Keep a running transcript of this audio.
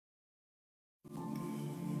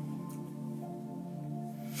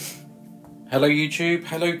Hello YouTube,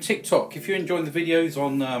 hello TikTok. If you're enjoying the videos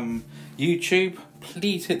on YouTube,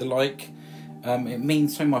 please hit the like. It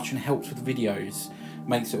means so much and helps with the videos,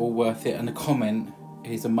 makes it all worth it. And a comment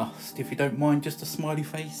is a must. If you don't mind, just a smiley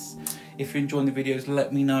face. If you're enjoying the videos,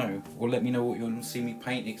 let me know, or let me know what you want to see me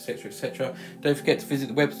paint, etc, etc. Don't forget to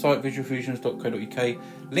visit the website visualfusions.co.uk,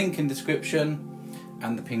 link in description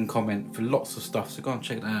and the pinned comment for lots of stuff, so go and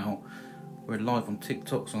check that out. We're live on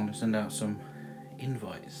TikTok, so I'm going to send out some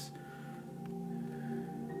invites.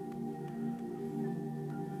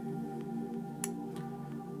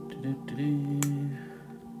 There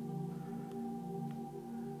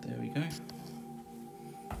we go.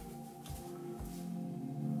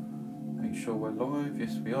 Make sure we're live.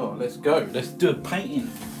 Yes, we are. Let's go. Let's do a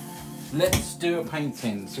painting. Let's do a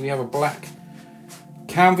painting. So we have a black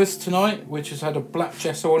canvas tonight, which has had a black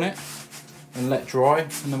gesso on it and let dry,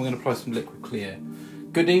 and then we're going to apply some liquid clear.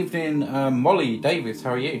 Good evening, Molly Davis.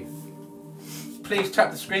 How are you? Please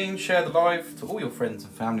tap the screen, share the live to all your friends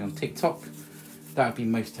and family on TikTok. That would be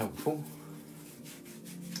most helpful.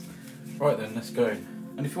 Right then, let's go.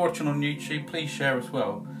 And if you're watching on YouTube, please share as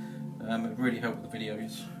well. It would really help with the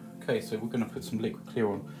videos. Okay, so we're going to put some liquid clear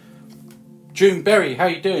on. June Berry, how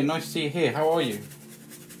you doing? Nice to see you here. How are you?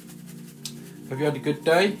 Have you had a good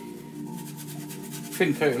day?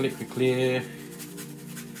 Thin coat of liquid clear.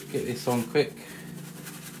 Get this on quick.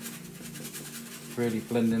 Really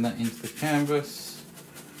blending that into the canvas.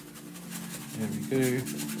 There we go.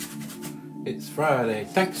 It's Friday.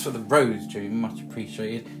 Thanks for the rose, June. Much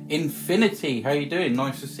appreciated. Infinity, how you doing?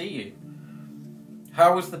 Nice to see you.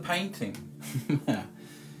 How was the painting?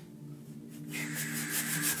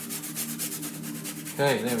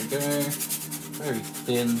 Okay, there we go. Very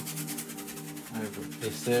thin over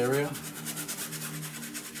this area.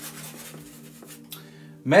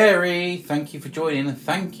 Mary, thank you for joining. And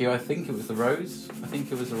thank you. I think it was the rose.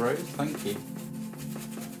 Thank you.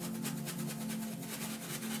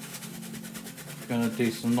 Going to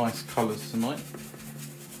do some nice colours tonight.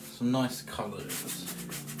 Some nice colours.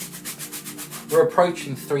 We're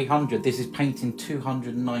approaching 300. This is painting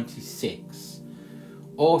 296.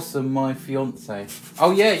 Awesome, my fiance.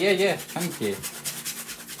 Oh yeah. Thank you.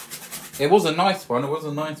 It was a nice one. It was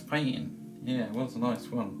a nice painting. Yeah, it was a nice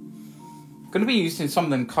one. Going to be using some of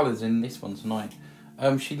them colours in this one tonight.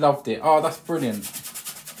 She loved it. Oh, that's brilliant.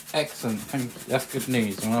 Excellent. Thank you. That's good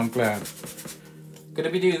news, and I'm glad. Going to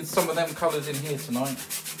be doing some of them colours in here tonight.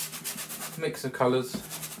 Mix of colours.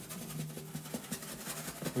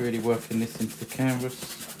 Really working this into the canvas.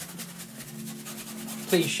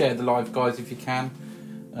 Please share the live, guys, if you can.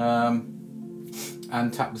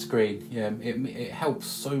 And tap the screen. Yeah, it helps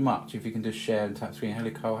so much if you can just share and tap the screen.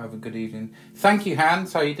 Hello, Carl. Have a good evening. Thank you,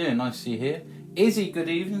 Hans. How you doing? Nice to see you here. Izzy, good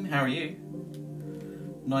evening. How are you?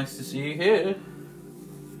 Nice to see you here.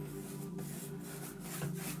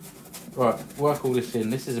 Right, work all this in.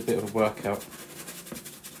 This is a bit of a workout.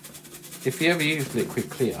 If you ever use liquid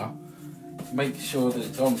clear, make sure that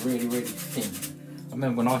it's on really, really thin. I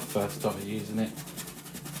remember when I first started using it,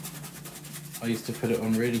 I used to put it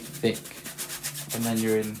on really thick, and then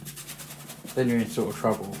you're in sort of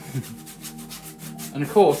trouble. And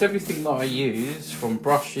of course, everything that I use, from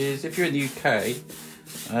brushes, if you're in the UK,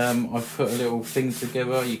 I've put a little thing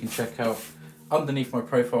together. You can check out underneath my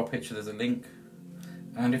profile picture. There's a link.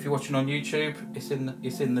 And if you're watching on YouTube, it's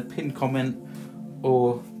in the pinned comment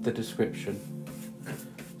or the description.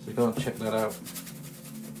 So go and check that out.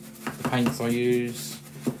 The paints I use,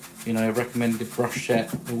 you know, recommended brush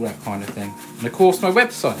set, all that kind of thing. And of course my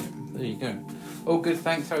website. There you go. All good,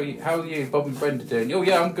 thanks. How are you, Bob and Brenda doing? Oh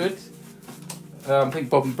yeah, I'm good. I think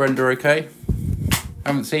Bob and Brenda are okay.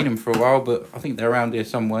 Haven't seen them for a while, but I think they're around here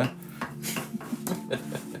somewhere.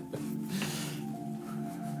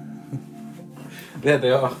 There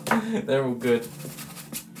they are. They're all good.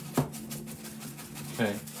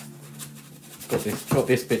 Okay. Got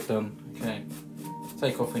this bit done. Okay.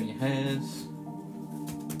 Take off any hairs.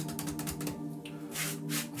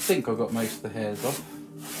 I think I got most of the hairs off.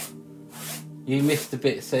 You missed the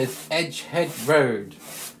bit that says Edgehead Road.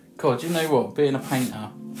 God, you know what? Being a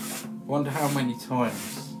painter, I wonder how many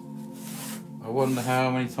times I've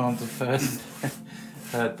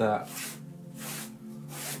heard that.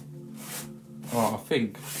 Oh, I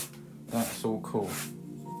think that's all cool.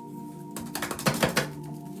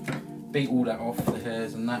 Beat all that off, the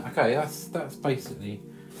hairs and that. Okay, that's basically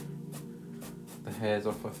the hairs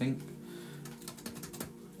off, I think.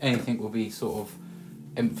 Anything will be sort of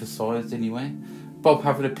emphasised anyway. Bob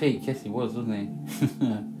having a peek, yes he was, wasn't he?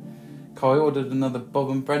 Kai ordered another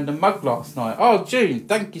Bob and Brenda mug last night. Oh, June,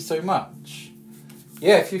 thank you so much.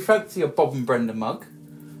 Yeah, if you fancy a Bob and Brenda mug,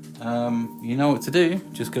 you know what to do.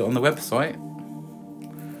 Just get on the website.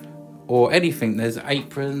 Or anything. There's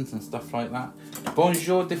aprons and stuff like that.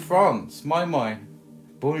 Bonjour de France. My.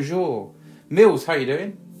 Bonjour. Mills, how you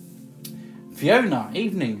doing? Fiona,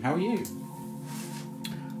 evening. How are you?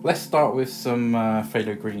 Let's start with some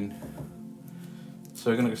phthalo green. So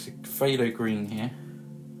we're going to go phthalo green here.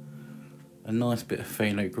 A nice bit of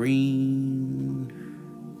phthalo green.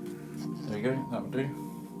 There you go, that will do.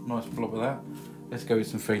 Nice blob of that. Let's go with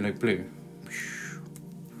some phthalo blue.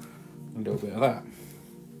 A little bit of that.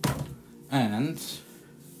 And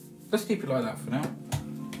let's keep it like that for now.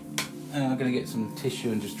 And I'm going to get some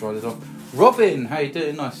tissue and just dry this off. Robin, how you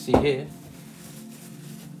doing? Nice to see you here.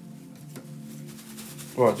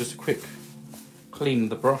 Right, just a quick clean of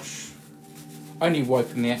the brush. Only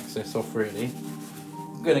wiping the excess off really.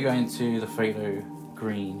 I'm going to go into the phthalo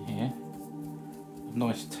green here. A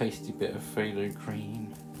nice tasty bit of phthalo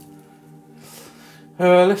green.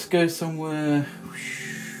 Let's go somewhere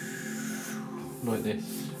like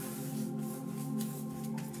this.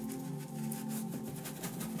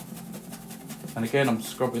 And again, I'm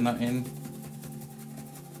scrubbing that in.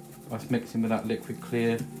 That's mixing with that liquid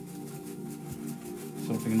clear.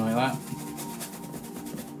 Something like that.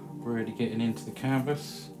 Really getting into the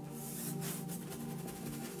canvas.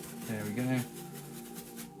 There we go.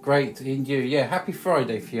 Great, in you. Yeah, happy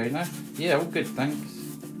Friday, Fiona. Yeah, all good, thanks.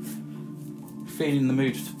 Feeling the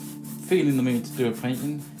mood to do a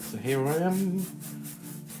painting. So here I am.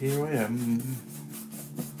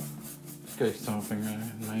 Let's go something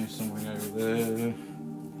over there.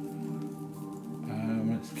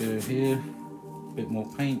 Let's go here. A bit more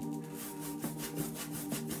paint.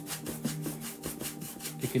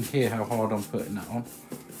 You can hear how hard I'm putting that on.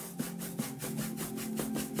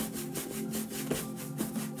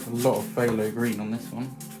 A lot of phthalo green on this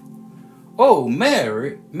one. Oh,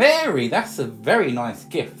 Mary, that's a very nice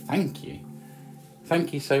gift. Thank you.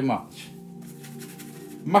 Thank you so much.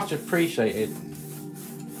 Much appreciated.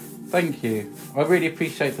 Thank you. I really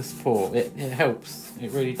appreciate the support. It helps.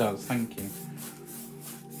 It really does. Thank you.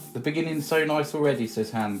 The beginning's so nice already,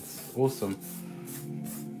 says Hans. Awesome.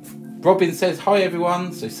 Robin says hi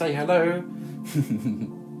everyone, so say hello.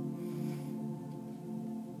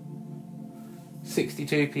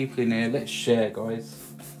 62 people in here. Let's share, guys.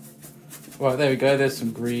 Right, there we go. There's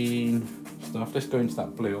some green stuff. Let's go into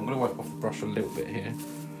that blue. I'm going to wipe off the brush a little bit here.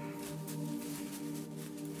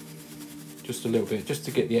 Just a little bit, just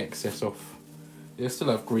to get the excess off. I still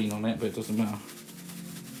have green on it, but it doesn't matter.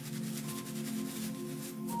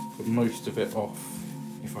 Put most of it off,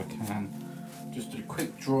 if I can. Just do a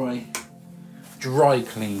quick dry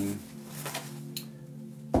clean.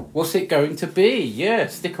 What's it going to be? Yeah,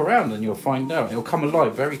 stick around and you'll find out. It'll come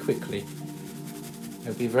alive very quickly.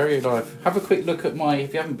 It'll be very alive. Have a quick look at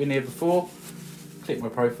if you haven't been here before, click my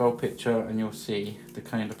profile picture and you'll see the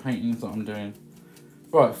kind of paintings that I'm doing.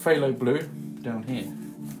 Right, phthalo blue down here.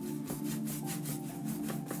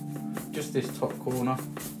 Just this top corner.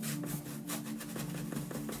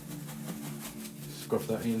 Scrub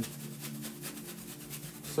that in.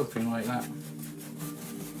 Something like that.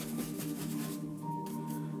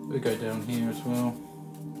 We go down here as well.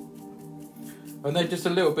 And then just a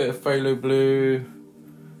little bit of phthalo blue.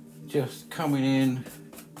 Just coming in.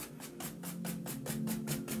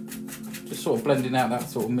 Just sort of blending out that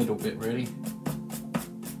sort of middle bit really.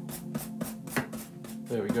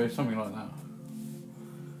 There we go, something like that.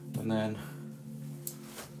 And then,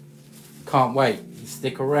 can't wait, you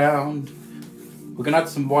stick around. We're going to add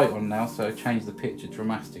some white on now, so change the picture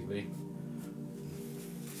dramatically.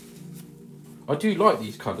 I do like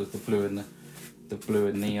these colours, the blue and the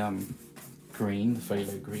green, the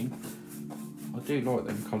phthalo green. I do like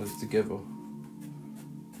them colours together.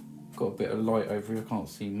 Got a bit of light over here, I can't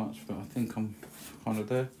see much, but I think I'm kind of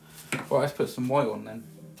there. Right, let's put some white on then.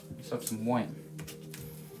 Let's have some white.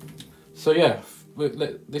 So yeah,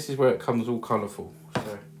 this is where it comes all colourful.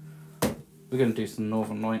 So we're going to do some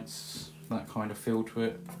Northern Lights, that kind of feel to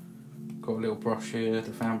it. Got a little brush here,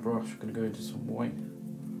 the fan brush. We're going to go into some white.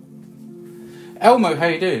 Elmo, how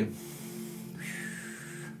you doing?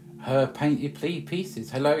 Her painted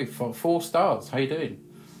pieces. Hello, 4 stars. How you doing?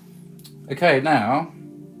 Okay, now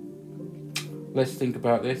let's think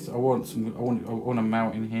about this. I want a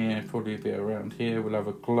mountain here, probably a bit around here. We'll have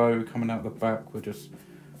a glow coming out the back. We'll just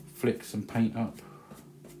flick some paint up.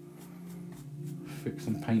 Flick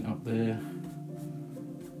some paint up there.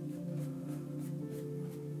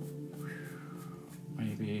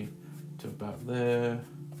 Maybe to about there.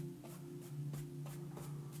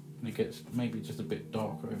 And it gets maybe just a bit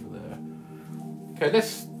darker over there. Okay,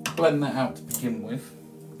 let's blend that out to begin with.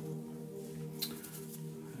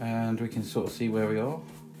 And we can sort of see where we are.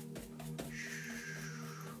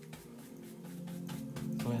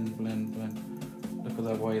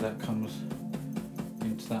 that comes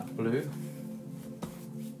into that blue.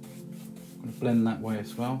 I'm going to blend that way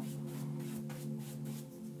as well.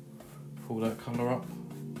 Pull that colour up.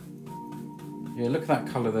 Yeah, look at that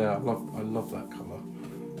colour there. I love that colour.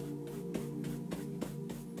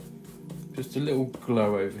 Just a little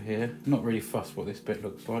glow over here. Not really fussed what this bit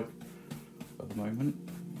looks like at the moment.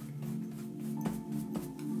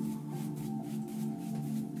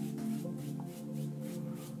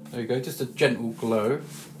 There we go, just a gentle glow.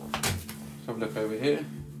 Let's have a look over here.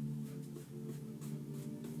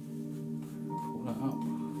 Pull that up.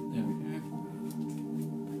 There we go.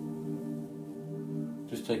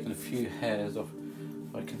 Just taking a few hairs off,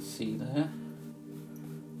 I can see there.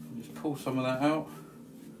 Just pull some of that out.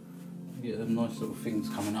 Get them nice little things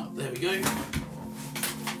coming up. There we go.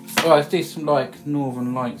 Alright, let's do some like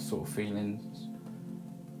Northern Lights sort of feelings.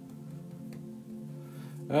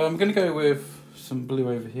 I'm going to go with some blue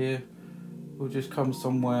over here. We'll just come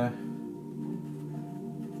somewhere,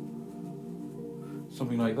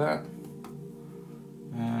 something like that.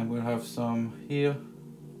 And we'll have some here.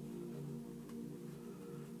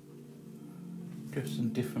 Just some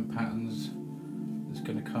different patterns that's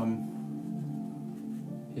going to come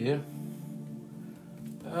here.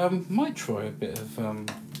 Might try a bit of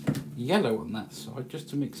yellow on that side just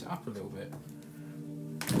to mix it up a little bit.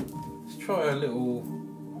 Let's try a little,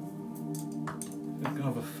 I'm gonna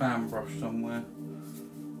have a fan brush somewhere.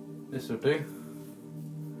 This will do.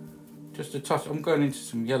 Just a touch. I'm going into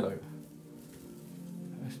some yellow.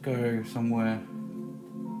 Let's go somewhere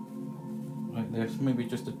like this. Maybe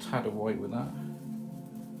just a tad of white with that,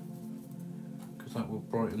 because that will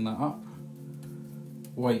brighten that up.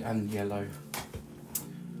 White and yellow.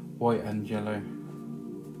 White and yellow.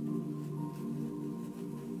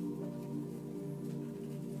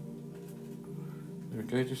 There we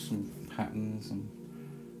go, just some patterns, and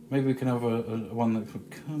maybe we can have a one that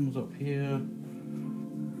comes up here.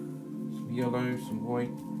 Some yellow, some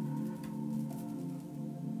white.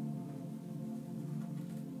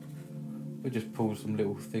 We'll just pull some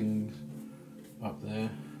little things up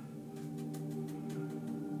there.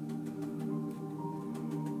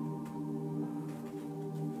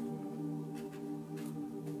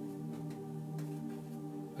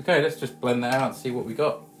 Okay, let's just blend that out and see what we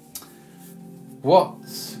got.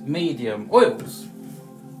 What's medium? Oils.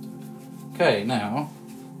 Okay, now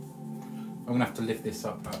I'm going to have to lift this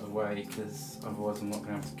up out of the way because otherwise I'm not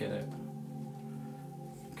going to have to get it.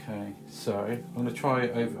 Okay, so I'm going to try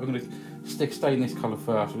it over. I'm going to stay in this colour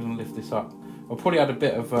first. I'm going to lift this up. I'll probably add a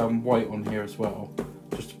bit of white on here as well,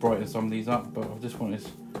 just to brighten some of these up, but I just wanted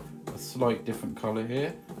a slight different colour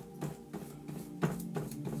here.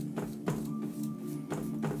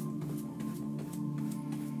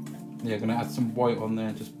 Yeah, I'm going to add some white on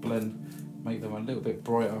there, just blend, make them a little bit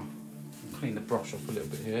brighter. Clean the brush off a little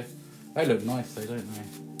bit here. They look nice though, don't they?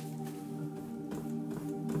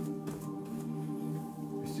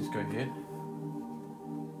 Let's just go here.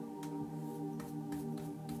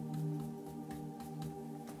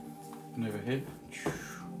 And over here.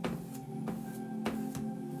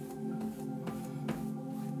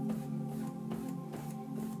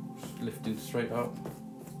 Just lifting straight up.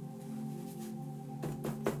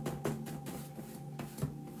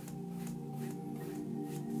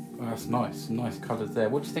 That's nice colours there.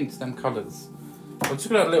 What do you think to them colours? I'm just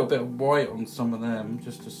going to add a little bit of white on some of them,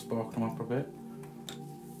 just to spark them up a bit.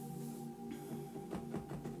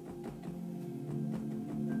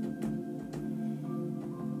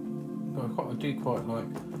 I do quite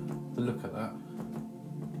like the look of that,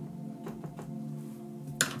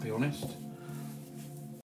 to be honest.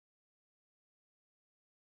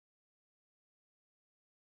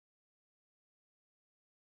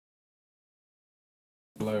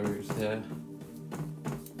 Blows there.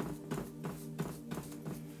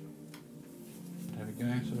 There we go.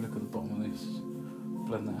 So look at the bottom of this.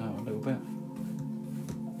 Blend that out a little bit.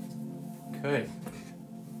 Okay.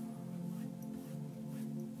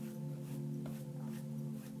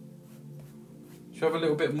 Should I have a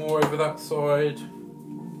little bit more over that side?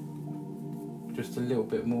 Just a little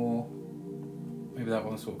bit more. Maybe that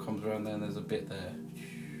one sort of comes around there and there's a bit there.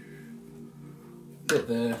 Bit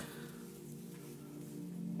there.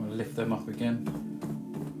 I'm going to lift them up again.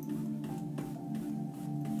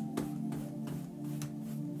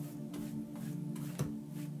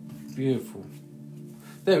 Beautiful.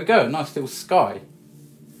 There we go, nice little sky.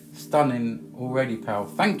 Stunning already, pal.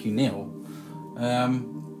 Thank you, Neil.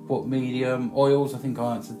 What medium? Oils, I think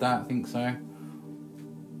I answered that, I think so.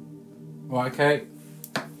 Right, okay.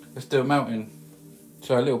 Let's do a mountain.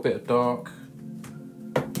 So a little bit of dark.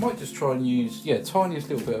 Might just try and use, yeah, tiniest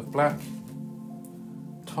little bit of black.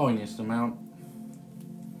 Tiniest amount.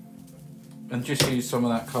 And just use some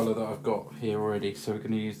of that colour that I've got here already. So we're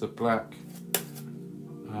going to use the black.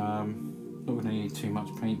 Not going to need too much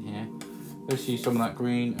paint here. Let's use some of that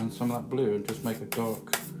green and some of that blue and just make a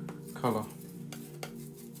dark colour.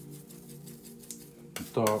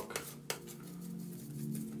 Dark.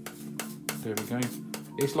 There we go.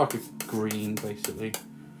 It's like a green basically.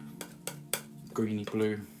 Greeny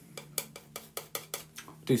blue.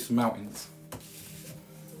 Do some mountains.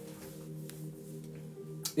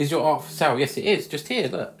 Is your art for sale? Yes, it is. Just here,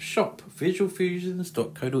 look. Shop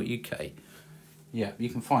visualfusions.co.uk. Yeah, you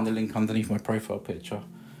can find the link underneath my profile picture.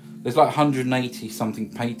 There's like 180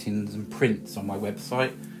 something paintings and prints on my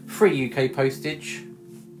website. Free UK postage.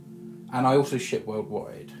 And I also ship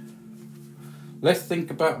worldwide. Let's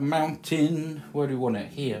think about mountain. Where do we want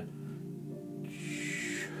it? Here.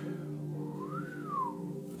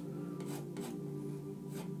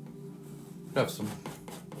 We have some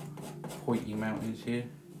pointy mountains here.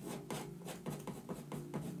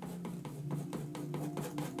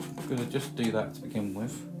 I'm going to just do that to begin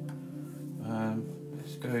with.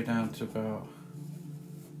 Let's go down to about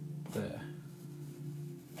there.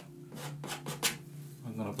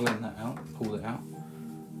 I'm going to blend that out, pull it out.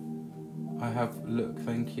 I have, look,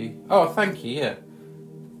 thank you. Oh, thank you, yeah.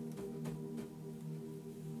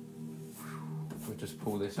 We'll just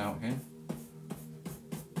pull this out here.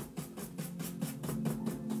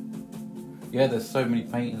 Yeah, there's so many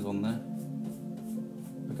paintings on there.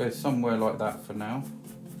 I'll go somewhere like that for now.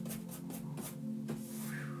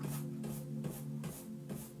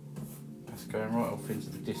 That's going right off into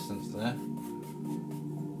the distance there.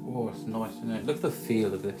 Oh, it's nice, isn't it? Look at the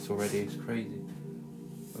feel of this already, it's crazy.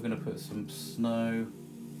 We're going to put some snow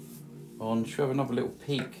on. Should we have another little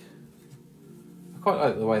peak? I quite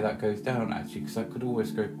like the way that goes down actually, because that could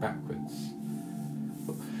always go backwards.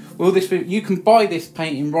 Will this be, you can buy this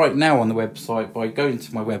painting right now on the website by going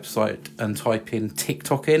to my website and type in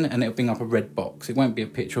TikTok in, and it'll bring up a red box. It won't be a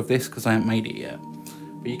picture of this because I haven't made it yet.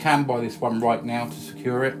 But you can buy this one right now to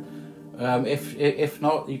secure it. If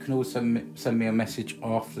not, you can also send me a message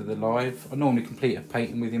after the live. I normally complete a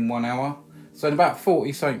painting within 1 hour. So in about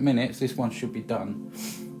 40-something minutes, this one should be done.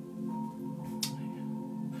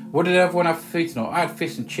 What did everyone have for food tonight? I had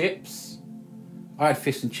fish and chips. I had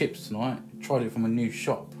fish and chips tonight. Tried it from a new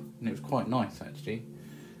shop, and it was quite nice actually.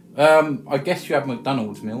 I guess you have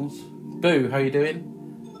McDonald's meals. Boo, how you doing?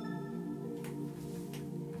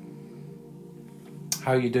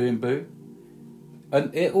 How you doing, Boo?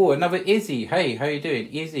 And oh, another Izzy. Hey, how you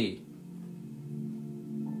doing, Izzy?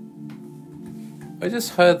 I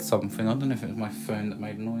just heard something. I don't know if it was my phone that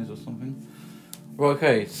made noise or something. Right,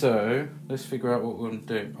 okay, so let's figure out what we're going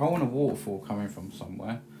to do. I want a waterfall coming from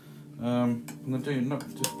somewhere. I'm going to do, not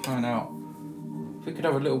just plan out. We could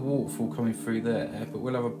have a little waterfall coming through there, but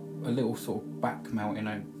we'll have a little sort of back mountain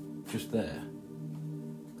out just there.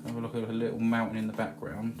 Have a look at a little mountain in the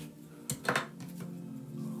background.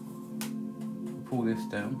 Pull this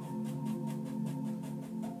down.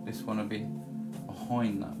 This one will be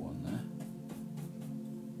behind that one there.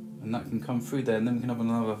 And that can come through there, and then we can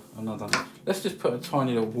have another. Let's just put a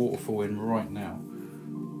tiny little waterfall in right now,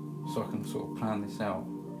 so I can sort of plan this out.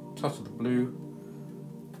 Touch of the blue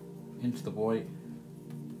into the white,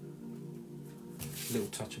 little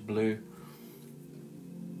touch of blue.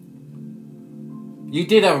 You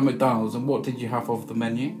did have a McDonald's, and what did you have off the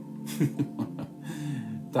menu?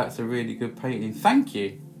 That's a really good painting. Thank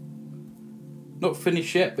you. Not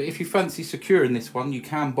finished yet, but if you fancy securing this one, you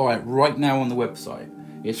can buy it right now on the website.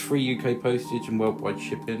 It's free UK postage and worldwide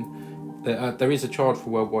shipping. There is a charge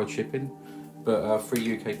for worldwide shipping, but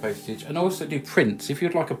free UK postage. And I also do prints. If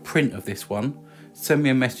you'd like a print of this one, send me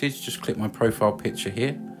a message. Just click my profile picture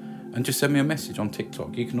here and just send me a message on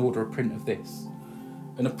TikTok. You can order a print of this.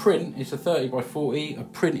 And a print is a 30 by 40. A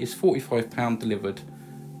print is £45 delivered.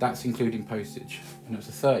 That's including postage. And it's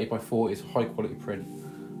a 30 by 40. It's a high quality print.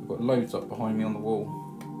 I've got loads up behind me on the wall.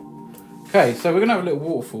 Okay, so we're going to have a little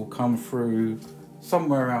waterfall come through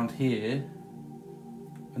somewhere around here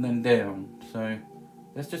and then down. So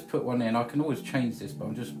let's just put one in. I can always change this, but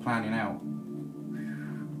I'm just planning out.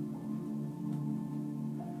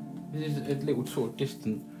 This is a little sort of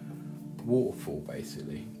distant waterfall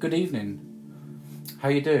basically. Good evening. How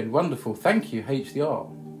you doing? Wonderful. Thank you,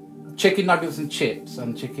 HDR. Chicken nuggets and chips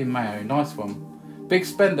and chicken mayo. Nice one. Big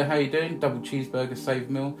Spender, how you doing? Double cheeseburger, save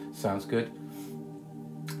meal. Sounds good.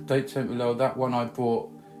 Don't tempt me low. That one I bought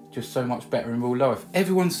just so much better in real life.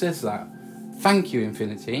 Everyone says that. Thank you,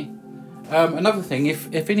 Infinity. Another thing,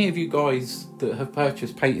 if any of you guys that have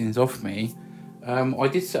purchased paintings off me, I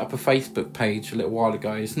did set up a Facebook page a little while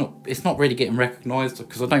ago. It's not really getting recognised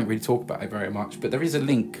because I don't really talk about it very much, but there is a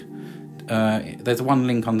link there's one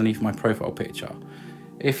link underneath my profile picture.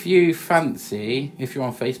 If you fancy, if you're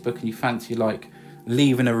on Facebook and you fancy like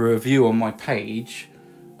leaving a review on my page,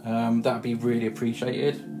 that'd be really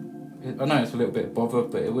appreciated. I know it's a little bit of bother,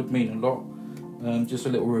 but it would mean a lot. Just a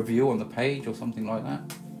little review on the page or something like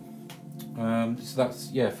that. So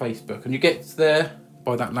that's, yeah, Facebook, and you get there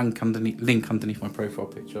by that link underneath my profile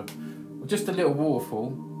picture. Just a little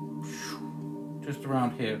waterfall, just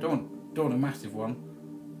around here. Don't want a massive one.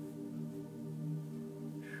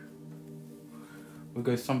 We'll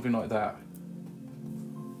go something like that.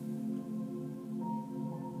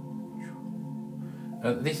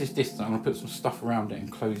 This is distant. I'm gonna put some stuff around it and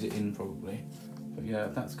close it in probably. But yeah,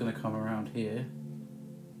 that's gonna come around here.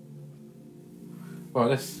 Right,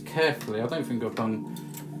 let's carefully. I don't think I've done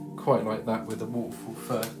quite like that with the waterfall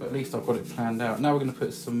first, but at least I've got it planned out. Now we're gonna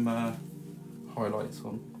put some highlights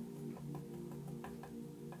on.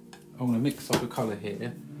 I want to mix up a colour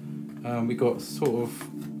here. We got sort of.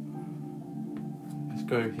 Let's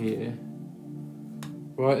go here.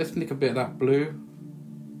 Right, let's nick a bit of that blue.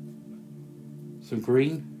 Some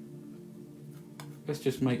green. Let's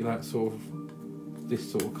just make that sort of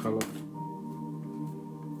this sort of colour.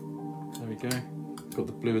 There we go. Got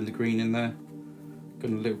the blue and the green in there.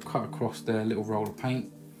 Got a little cut across there, a little roll of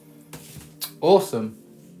paint. Awesome.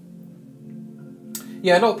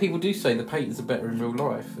 Yeah, a lot of people do say the paintings are better in real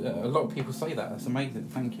life. A lot of people say that. That's amazing.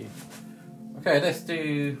 Thank you. Okay, let's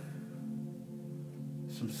do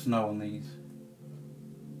some snow on these.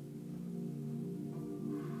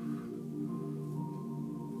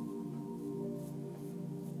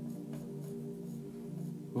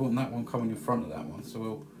 We want that one coming in front of that one, so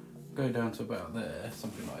we'll go down to about there,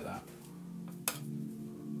 something like that.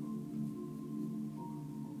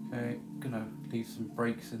 Okay, gonna leave some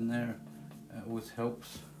breaks in there. That always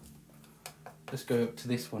helps. Let's go up to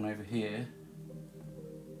this one over here.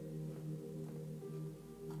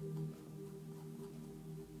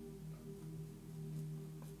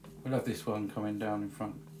 We'll have this one coming down in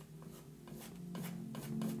front.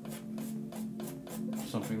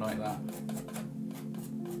 Something like that.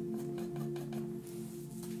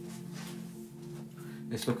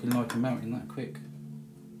 It's looking like a mountain that quick.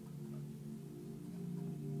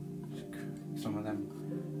 Some of them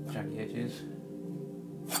jaggy edges.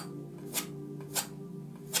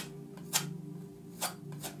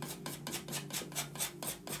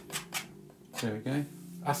 There we go.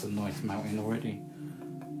 That's a nice mountain already.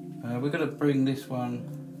 We're going to bring this one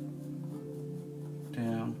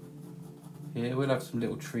down here. We'll have some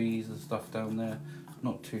little trees and stuff down there.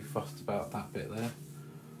 Not too fussed about that bit there.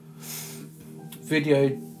 Video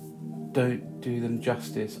don't do them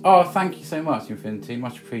justice. Oh, thank you so much, Infinity.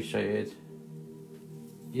 Much appreciated.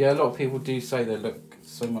 Yeah, a lot of people do say they look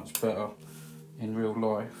so much better in real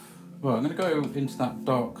life. Right, I'm going to go into that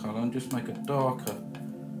dark colour and just make a darker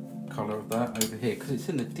colour of that over here because it's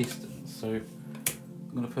in the distance. So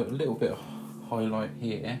I'm going to put a little bit of highlight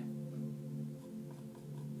here.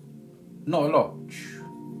 Not a lot.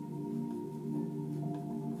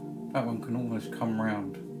 That one can almost come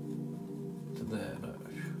round to there,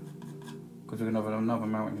 because we're going to have another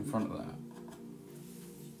mountain in front of that.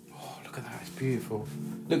 Oh, look at that, it's beautiful.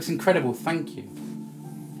 Looks incredible, thank you.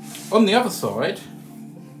 On the other side,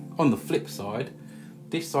 on the flip side,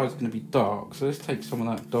 this side's going to be dark, so let's take some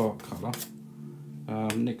of that dark colour.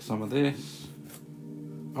 Nick some of this.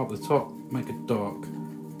 Up the top, make it dark.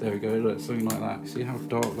 There we go, look, something like that. See how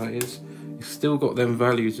dark that is? It's still got them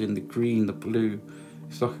values in the green, the blue.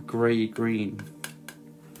 It's like a grey green.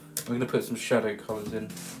 We're going to put some shadow colours in.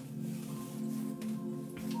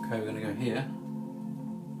 Okay, we're going to go here.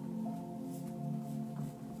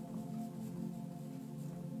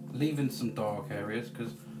 Leaving some dark areas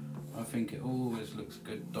because I think it always looks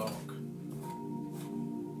good dark.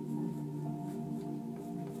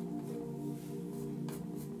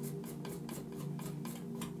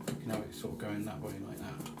 You can have it sort of going that way like that.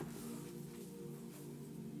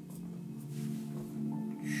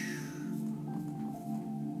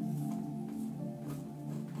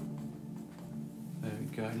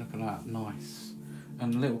 Go, look at that, nice.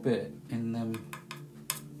 And a little bit in them,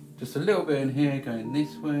 just a little bit in here going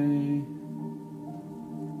this way,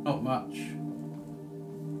 not much.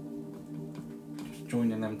 Just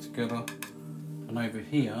joining them together. And over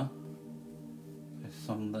here, there's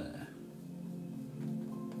some there.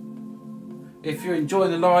 If you're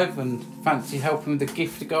enjoying the live and fancy helping with the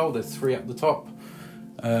gift goal, there's 3 up the top.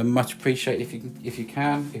 Much appreciated if you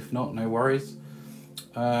can. If not, no worries.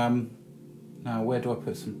 Now, where do I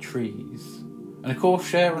put some trees? And of course,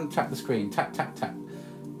 share and tap the screen. Tap, tap, tap.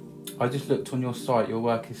 I just looked on your site. Your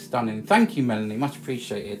work is stunning. Thank you, Melanie. Much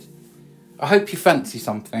appreciated. I hope you fancy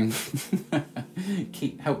something.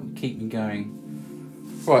 Help keep me going.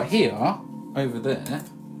 Right, here, over there, I'm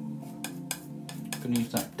going to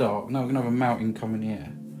use that dark. No, we're going to have a mountain coming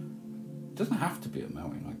here. It doesn't have to be a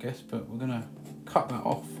mountain, I guess, but we're going to cut that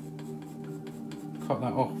off. Cut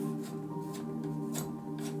that off.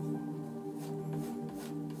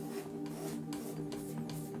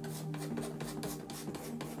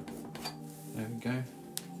 There we go.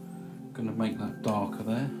 Going to make that darker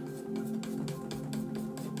there.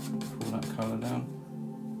 Pull that colour down.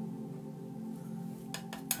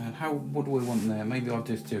 And what do we want there? Maybe I'll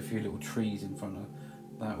just do a few little trees in front of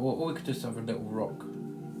that, or we could just have a little rock.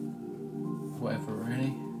 Whatever,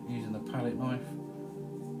 really. Using the palette knife.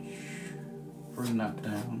 Bring that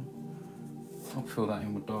down. I'll fill that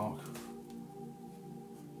in with dark.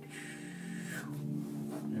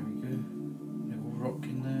 There we go. Little rock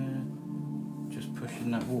in there. Just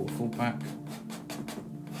pushing that waterfall back.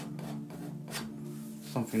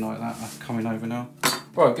 Something like that. That's coming over now.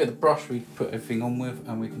 Right, get the brush we put everything on with,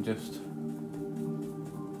 and we can just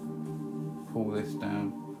pull this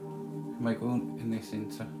down. Make all in this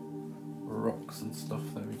into rocks and stuff.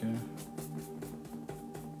 There we go.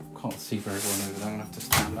 Can't see very well over there. I'm gonna have to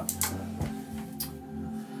stand up.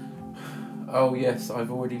 Oh yes,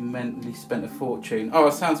 I've already mentally spent a fortune. Oh,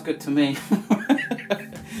 it sounds good to me.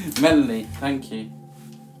 Mentally, thank you.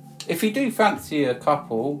 If you do fancy a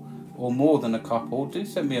couple, or more than a couple, do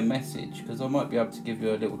send me a message, because I might be able to give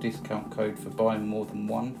you a little discount code for buying more than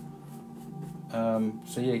one.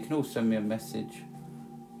 So yeah, you can all send me a message,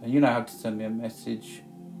 and you know how to send me a message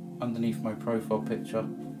underneath my profile picture.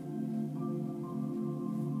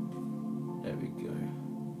 There we go.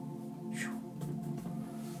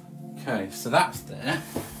 Okay, so that's there.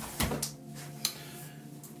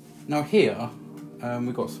 Now here,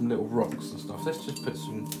 we've got some little rocks and stuff. Let's just put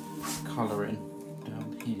some colour in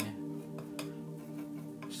down here.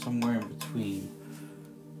 Somewhere in between.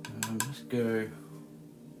 Let's go.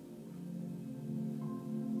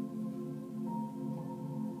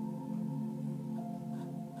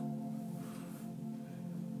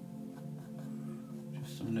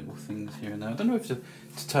 Just some little things here and there. I don't know if to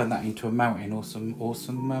turn that into a mountain or some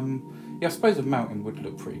yeah, I suppose a mountain would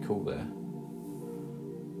look pretty cool there.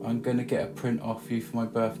 I'm gonna get a print off you for my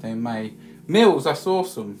birthday in May. Mills, that's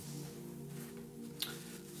awesome.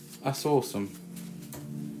 That's awesome.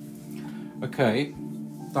 Okay,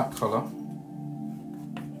 that colour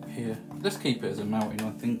here. Let's keep it as a mountain,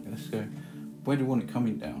 I think. Let's go. Where do you want it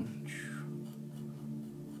coming down?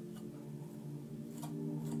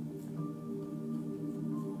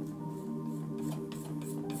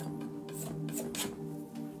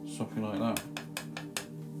 Something like that.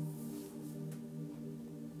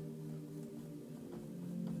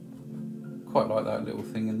 Quite like that little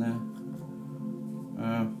thing in there.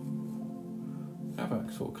 How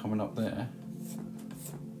about sort of coming up there?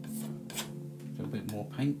 A little bit more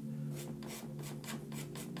paint.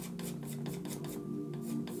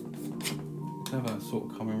 How about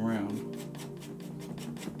sort of coming round?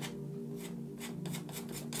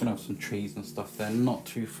 Gonna have some trees and stuff there. Not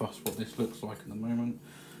too fussed what this looks like at the moment.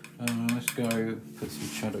 Let's go put some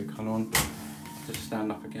shadow colour on. Just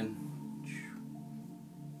stand up again.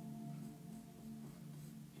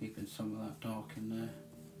 Keeping some of that dark in there.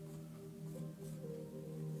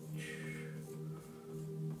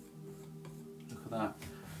 Look at that.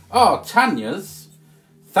 Oh, Tanya's,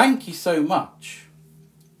 thank you so much.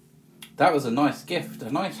 That was a nice gift,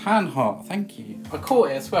 a nice hand heart, thank you. I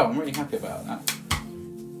caught it as well, I'm really happy about that.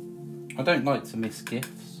 I don't like to miss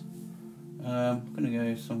gifts. I'm going to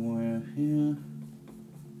go somewhere here.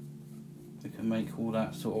 We can make all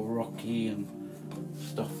that sort of rocky and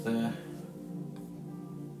stuff there.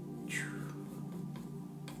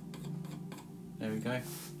 There we go.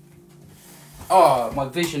 Oh, my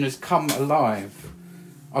vision has come alive.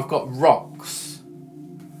 I've got rocks.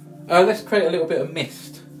 Let's create a little bit of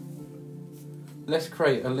mist. Let's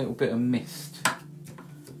create a little bit of mist.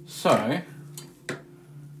 So, I'm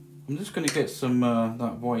just going to get some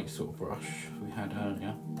that white sort of brush we had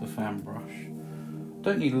earlier, the fan brush.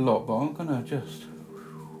 Don't need a lot, but I'm going to just...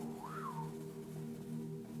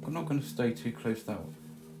 I'm not going to stay too close to that one.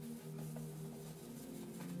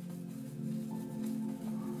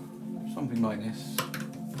 Something like this.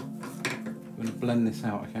 I'm going to blend this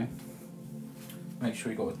out, okay? Make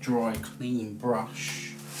sure you've got a dry, clean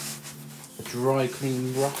brush. A dry,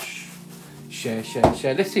 clean brush. Share, share,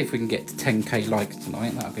 share. Let's see if we can get to 10k likes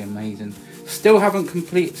tonight. That'd be amazing. Still haven't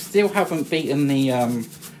beaten the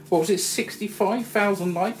what was it,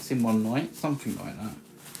 65,000 likes in one night, something like that.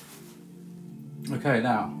 Okay,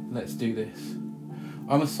 now let's do this.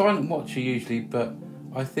 I'm a silent watcher usually, but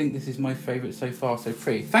I think this is my favourite so far, so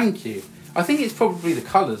pretty. Thank you. I think it's probably the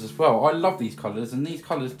colours as well. I love these colours, and these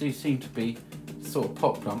colours do seem to be sort of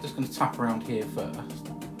popular. I'm just going to tap around here first.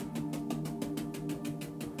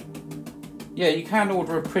 Yeah, you can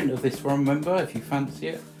order a print of this one, remember, if you fancy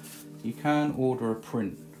it. You can order a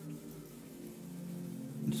print.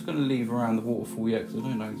 I'm just going to leave around the waterfall yet, because I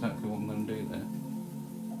don't know exactly what I'm going to do there.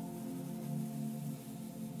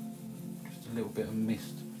 Just a little bit of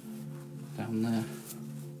mist down there.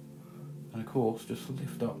 And of course, just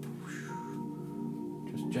lift up.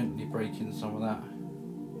 Just gently breaking some of that.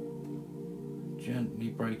 Gently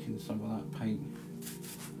breaking some of that paint.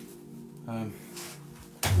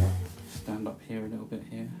 Stand up here a little bit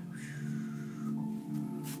here.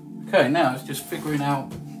 Okay, now it's just figuring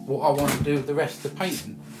out what I want to do with the rest of the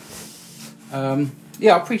painting.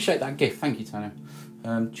 Yeah, I appreciate that gift. Thank you, Tanya.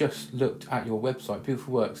 Just looked at your website,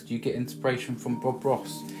 Beautiful Works. Do you get inspiration from Bob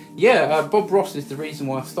Ross? Yeah, Bob Ross is the reason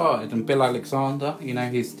why I started, and Bill Alexander, you know,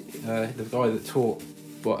 he's the guy that taught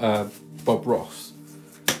Bob Ross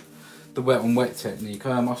the wet on wet technique.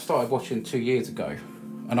 I started watching 2 years ago,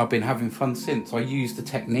 and I've been having fun since. I used the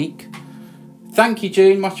technique. Thank you,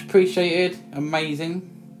 June, much appreciated. Amazing,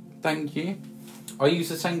 thank you. I use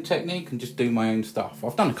the same technique and just do my own stuff.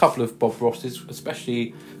 I've done a couple of Bob Rosses,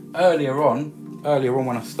 especially earlier on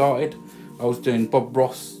when I started. I was doing Bob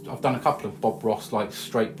Ross. I've done a couple of Bob Ross, like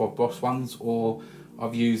straight Bob Ross ones, or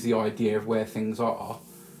I've used the idea of where things are.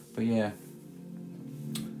 But yeah,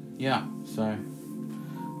 so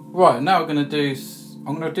right now I'm gonna do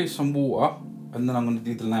some water, and then I'm gonna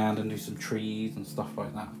do the land and do some trees and stuff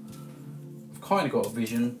like that. I've kind of got a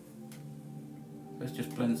vision. Let's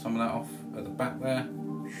just blend some of that off at the back there.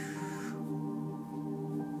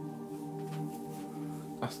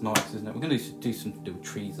 That's nice, isn't it? We're going to do some little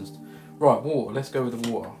trees and stuff. Right, water. Let's go with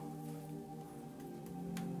the water.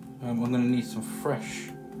 I'm going to need some fresh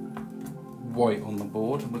white on the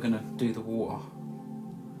board, and we're going to do the water.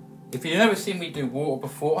 If you've never seen me do water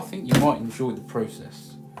before, I think you might enjoy the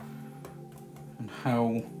process and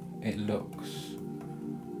how it looks.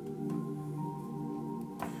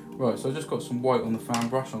 Right, so I just got some white on the fan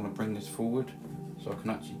brush. I'm going to bring this forward so I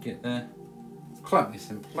can actually get there. Clamp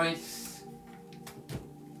this in place.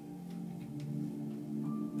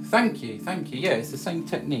 Thank you, thank you. Yeah, it's the same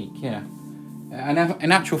technique, yeah. And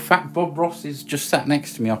in actual fact, Bob Ross is just sat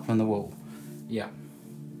next to me up on the wall. Yeah,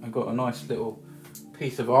 I got a nice little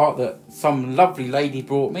piece of art that some lovely lady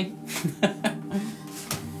brought me.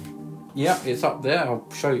 Yeah, it's up there. I'll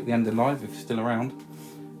show you at the end of the live if it's still around.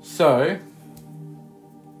 So,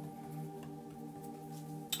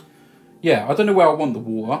 yeah, I don't know where I want the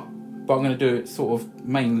water, but I'm going to do it sort of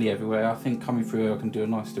mainly everywhere. I think coming through here I can do a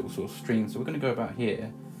nice little sort of stream. So we're going to go about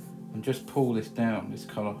here and just pull this down, this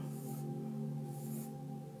colour.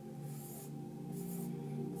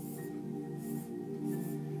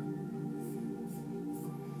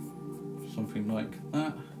 Something like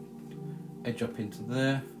that. Edge up into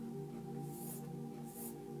there.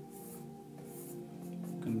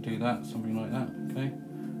 Going to do that, something like that, okay.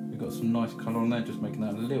 We've got some nice colour on there, just making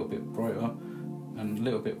that a little bit brighter and a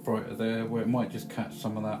little bit brighter there, where it might just catch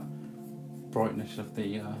some of that brightness of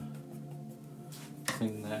the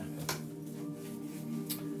thing there.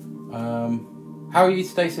 How are you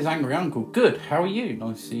today, says Angry Uncle? Good, how are you?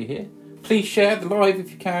 Nice to see you here. Please share the live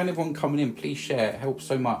if you can. Everyone coming in, please share, it helps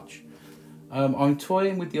so much. I'm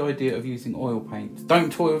toying with the idea of using oil paint.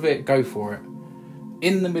 Don't toy with it, go for it.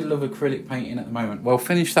 In the middle of acrylic painting at the moment. Well,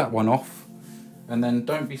 finish that one off. And then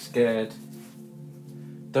don't be scared.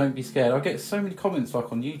 Don't be scared. I get so many comments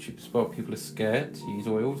like on YouTube as well. People are scared to use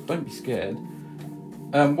oils. Don't be scared.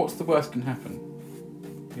 What's the worst can happen?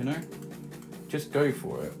 You know? Just go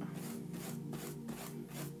for it.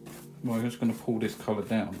 Well, I'm just going to pull this colour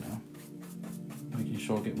down now. Making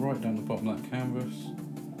sure I get right down the bottom of that canvas.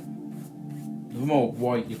 The more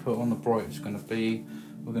white you put on, the brighter it's going to be.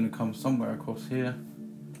 We're going to come somewhere across here.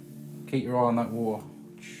 Keep your eye on that water.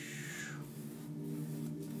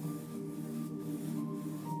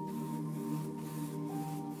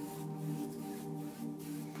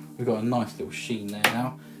 We've got a nice little sheen there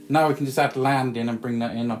now. Now we can just add land in and bring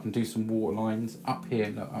that in. I can do some water lines up here.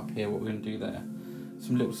 Look, up here, what we're going to do there.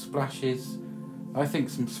 Some little splashes. I think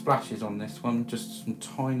some splashes on this one. Just some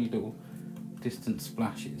tiny little distant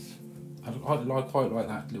splashes. I quite like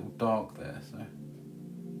that little dark there. So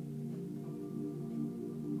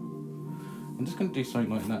I'm just going to do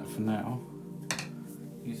something like that for now.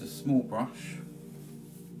 Use a small brush.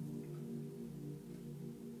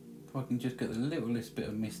 If I can just get the littlest bit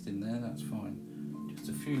of mist in there, that's fine. Just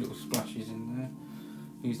a few little splashes in there.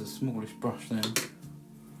 Use the smallest brush then.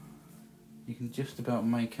 You can just about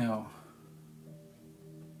make out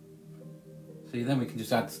See, then we can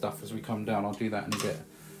just add stuff as we come down. I'll do that in a bit.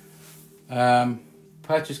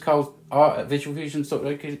 Purchase Cole's art at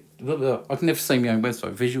visualfusions.co.uk. I can never say my own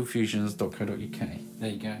website. Visualfusions.co.uk. There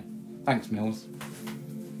you go. Thanks, Mills.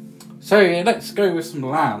 So yeah, let's go with some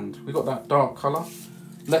land. We've got that dark colour.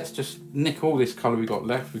 Let's just nick all this colour we got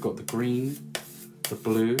left. We've got the green, the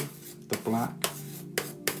blue, the black.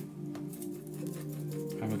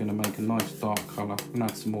 And we're going to make a nice dark colour. We're going to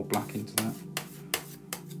add some more black into that.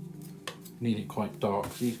 Need it quite dark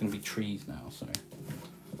because these are going to be trees now. So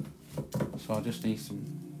I just need some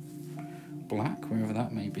black, wherever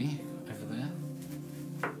that may be, over there.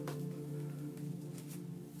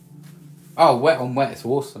 Oh, wet on wet, it's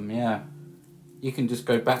awesome, yeah. You can just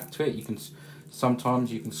go back to it. You can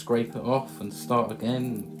sometimes you can scrape it off and start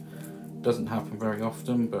again. Doesn't happen very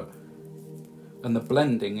often, but and the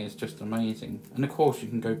blending is just amazing. And of course you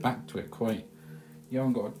can go back to it quite. You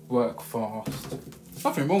haven't got to work fast. There's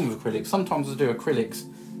nothing wrong with acrylics. Sometimes I do acrylics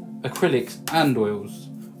and oils.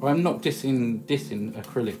 I'm not dissing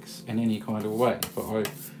acrylics in any kind of way, but I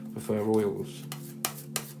prefer oils.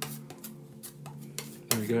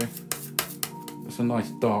 There we go. It's a nice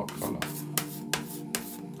dark colour.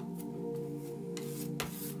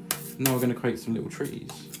 Now we're going to create some little trees.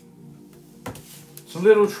 Some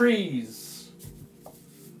little trees!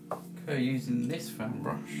 Okay, using this fan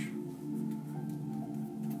brush.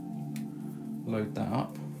 Load that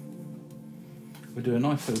up. We'll do a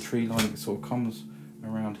nice little tree line that sort of comes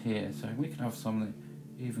around here, so we can have some that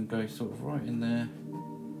even go sort of right in there.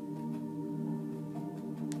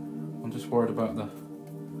 I'm just worried about the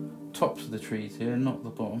tops of the trees here, not the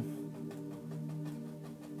bottom.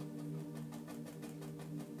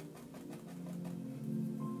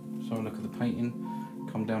 So look at the painting,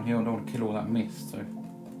 come down here. I don't want to kill all that mist, so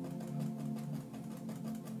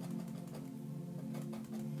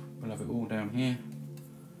we'll have it all down here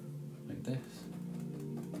like this.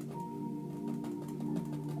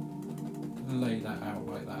 Lay that out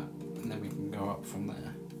like that, and then we can go up from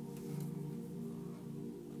there.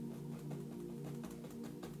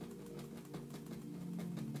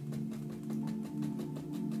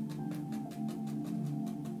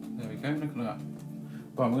 There we go, look at that.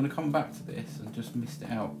 But I'm going to come back to this and just mist it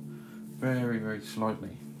out very, very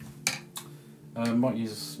slightly. I might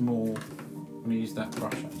use a small, I'm going to use that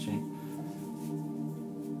brush actually.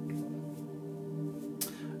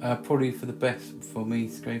 Probably for the best for me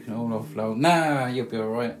scraping it all off low. Nah, you'll be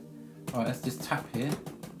alright. Alright, let's just tap here.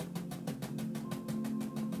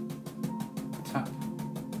 Tap.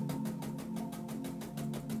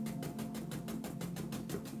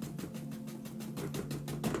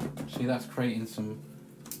 See, that's creating some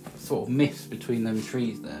sort of mist between them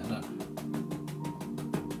trees there. Look.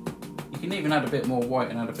 You can even add a bit more white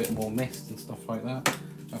and add a bit more mist and stuff like that.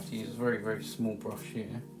 I have to use a very, very small brush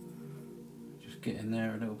here. Get in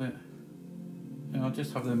there a little bit, and I'll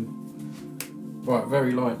just have them right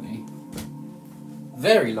very lightly.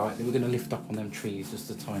 We're going to lift up on them trees just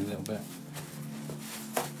a tiny little bit.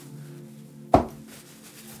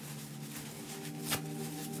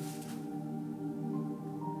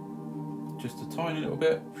 Just a tiny little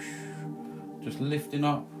bit, just lifting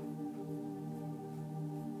up,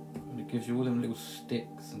 and it gives you all them little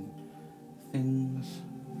sticks and things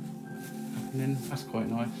happening. That's quite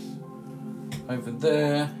nice. Over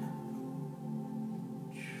there.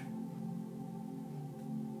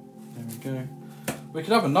 There we go. We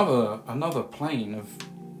could have another plane of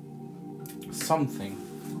something.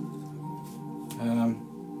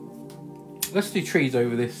 Let's do trees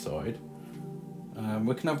over this side.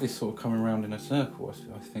 We can have this sort of come around in a circle,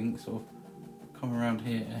 I think, sort of come around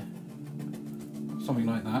here. Something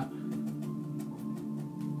like that.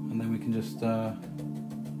 And then we can just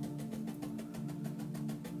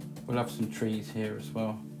we'll have some trees here as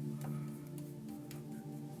well.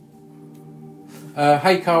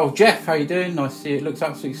 Hey Carl, Jeff, how you doing? Nice to see you. It looks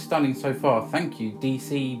absolutely stunning so far. Thank you,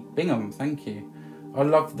 DC Bingham. Thank you. I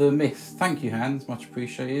love the mist. Thank you, Hans. Much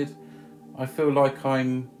appreciated. I feel like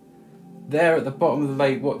I'm there at the bottom of the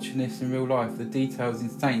lake watching this in real life. The detail is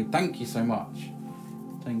insane. Thank you so much.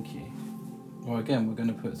 Thank you. Well, again, we're going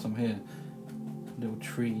to put some here, little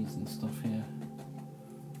trees and stuff here.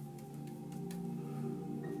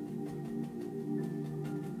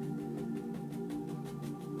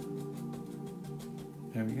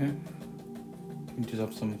 There we go. You can just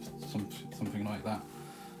have something like that.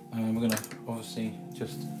 We're going to obviously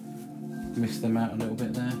just mist them out a little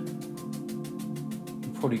bit there.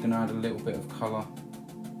 I'm probably going to add a little bit of colour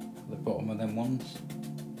at the bottom of them ones.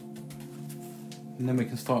 And then we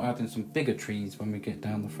can start adding some bigger trees when we get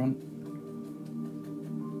down the front.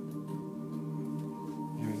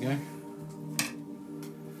 There we go.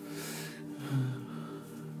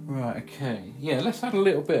 okay. Yeah, let's add a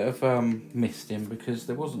little bit of mist in, because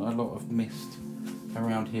there wasn't a lot of mist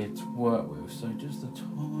around here to work with. So just the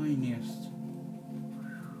tiniest.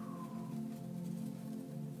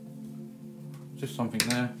 Just something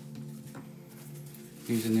there.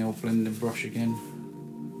 Using the old blending brush again.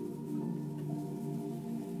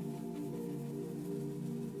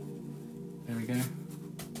 There we go.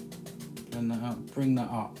 Blend that up, bring that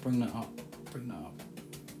up, bring that up, bring that up.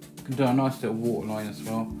 You can do a nice little waterline as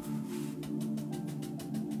well.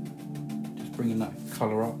 Just bringing that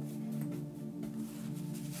colour up.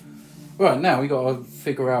 Right, now we got to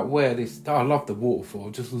figure out where this. Oh, I love the waterfall.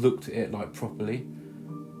 Just looked at it like properly.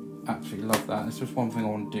 Absolutely love that. It's just one thing I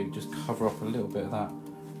want to do. Just cover up a little bit of that.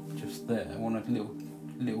 Just there. I want a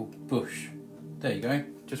little bush. There you go.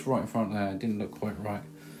 Just right in front there. It didn't look quite right.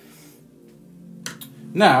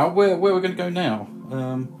 Now, where we're going to go now?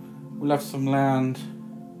 We'll have some land.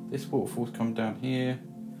 This waterfall's come down here.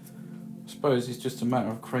 I suppose it's just a matter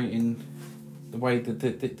of creating the way that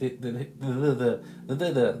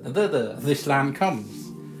this land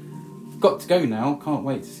comes. Got to go now. Can't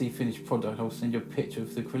wait to see finished product. I'll send you a picture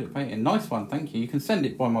of the acrylic painting. Nice one, thank you. You can send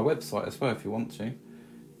it by my website as well if you want to.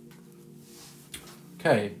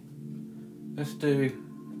 Okay, let's do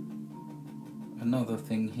another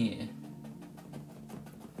thing here.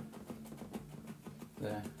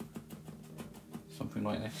 There. Something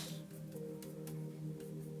like this.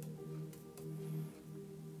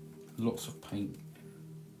 Lots of paint.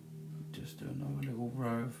 Just do another little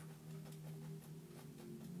row of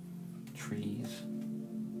trees.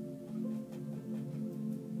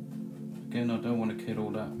 Again, I don't want to kill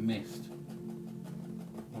all that mist.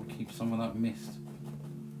 I want to keep some of that mist.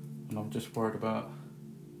 And I'm just worried about,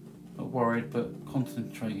 not worried, but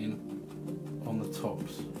concentrating on the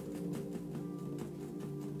tops.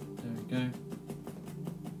 There we go.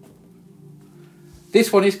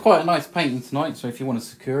 This one is quite a nice painting tonight, so if you want to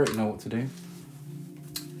secure it, you know what to do.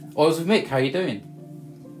 I was with Mick, how you doing?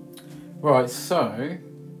 Right, so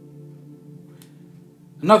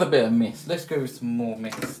another bit of mist. Let's go with some more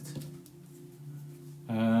mist.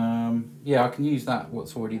 Yeah, I can use that,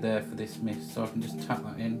 what's already there for this mist, so I can just tap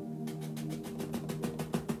that in.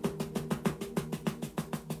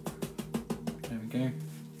 There we go.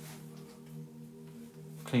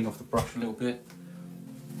 Clean off the brush a little bit.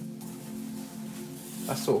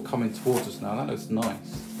 That's sort of coming towards us now. That looks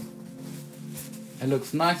nice. It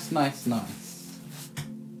looks nice, nice, nice.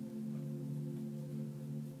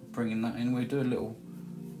 Bringing that in, we'll do a little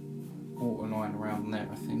waterline around there,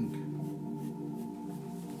 I think.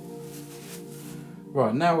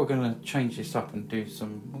 Right, now we're going to change this up and do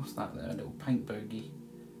some, what's that there, a little paint bogey.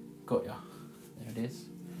 Got ya. There it is.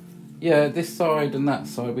 Yeah, this side and that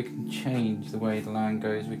side, we can change the way the land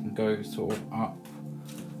goes. We can go sort of up.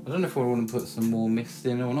 I don't know if I want to put some more mist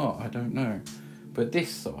in or not, I don't know. But this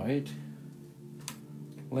side,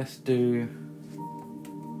 let's do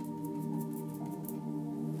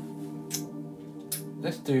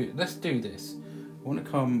this. I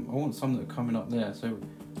want some that are coming up there, so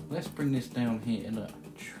let's bring this down here. Look.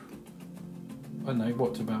 I don't know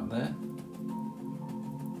what's about there.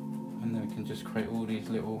 And then we can just create all these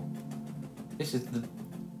little, this is the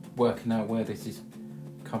working out where this is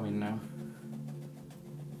coming now.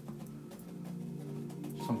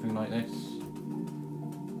 Something like this.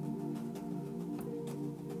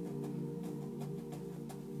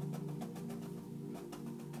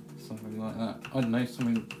 Something like that. I don't know,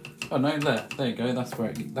 something. Oh no, there you go. That's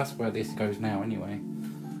where this goes now. Anyway,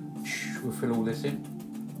 we'll fill all this in.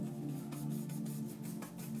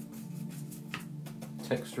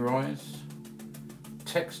 Texturize.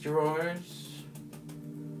 I'm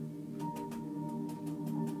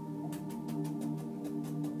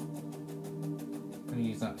going to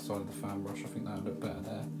use that side of the fan brush. I think that'll look better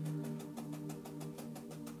there.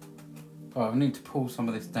 Oh, I need to pull some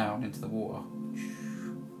of this down into the water.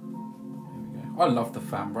 I love the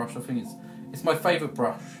fan brush. I think it's my favourite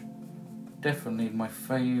brush. Definitely my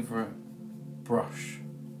favourite brush.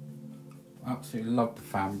 Absolutely love the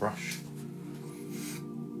fan brush.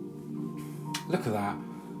 Look at that.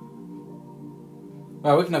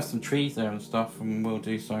 Well, we can have some trees there and stuff, and we'll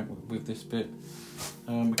do something with this bit.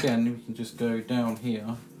 Again, we can just go down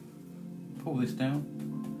here. Pull this down.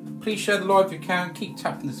 Please share the live if you can. Keep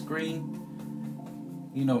tapping the screen.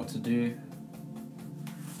 You know what to do.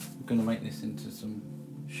 Going to make this into some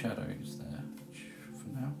shadows there for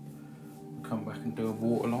now. We'll come back and do a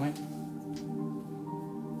waterline.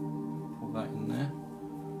 Pull that in there.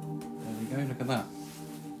 There we go, look at that.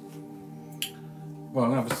 Well,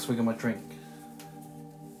 I'm going to have a swig of my drink.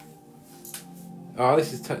 Oh,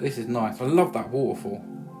 this is nice. I love that waterfall.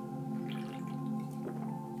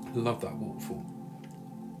 Love that waterfall.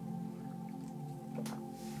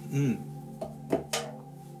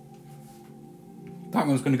 That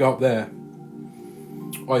one's going to go up there,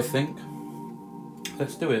 I think.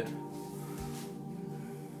 Let's do it.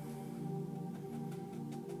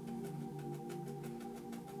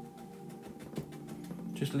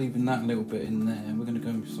 Just leaving that little bit in there. We're going to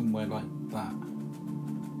go somewhere like that.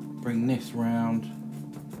 Bring this round.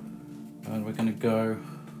 And we're going to go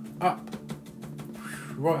up.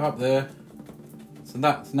 Right up there. So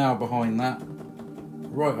that's now behind that.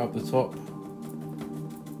 Right up the top.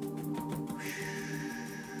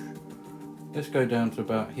 Let's go down to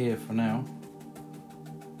about here for now.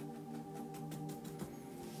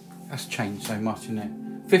 That's changed so much, isn't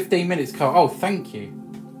it? 15 minutes, Carl. Oh, thank you.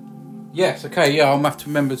 Yes, okay, yeah, I'll have to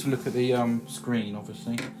remember to look at the screen,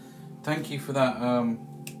 obviously. Thank you for that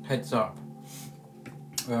heads up.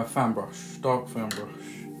 Fan brush, dark fan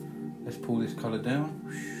brush. Let's pull this colour down.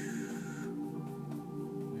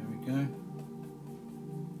 There we go.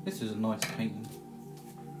 This is a nice painting.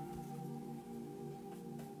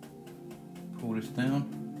 Pull this down.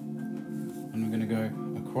 And we're going to go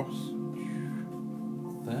across.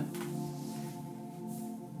 There.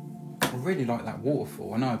 I really like that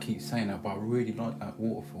waterfall. I know I keep saying that, but I really like that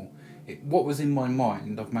waterfall. What was in my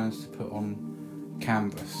mind, I've managed to put on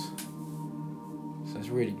canvas. So it's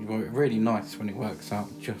really nice when it works out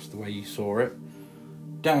just the way you saw it.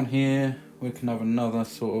 Down here, we can have another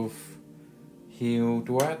sort of heel.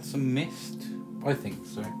 Do I add some mist? I think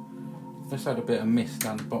so. Let's add a bit of mist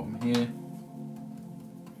down the bottom here.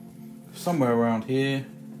 Somewhere around here.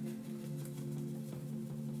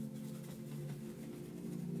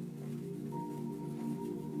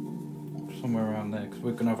 Somewhere around there, because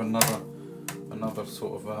we're going to have another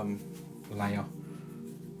sort of layer.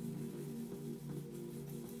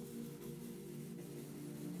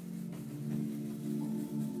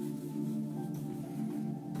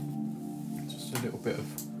 Just a little bit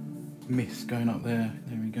of mist going up there.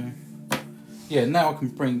 There we go. Yeah, now I can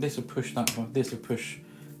bring this will push that. This will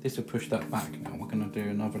push that back. Now we're going to do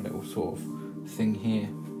another little sort of thing here.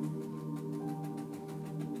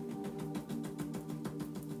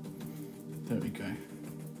 There we go.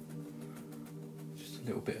 Just a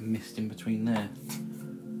little bit of mist in between there.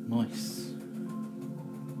 Nice.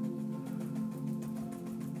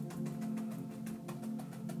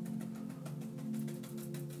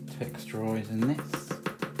 Texturising this.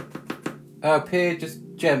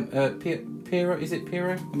 Piro, is it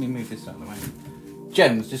Piro? Let me move this out of the way.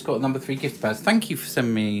 Gems just got number 3 gift pads. Thank you for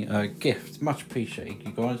sending me a gift. Much appreciated,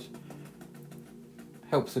 you guys.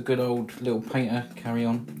 Helps a good old little painter carry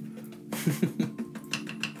on.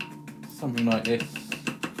 Something like this.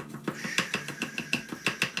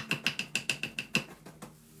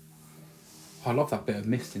 I love that bit of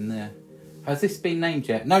mist in there. Has this been named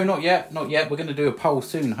yet? No, not yet. Not yet. We're going to do a poll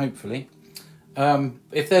soon, hopefully.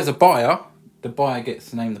 If there's a buyer, the buyer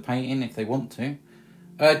gets to name the painting if they want to.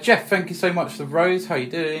 Jeff, thank you so much for the rose. How you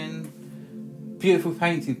doing? Beautiful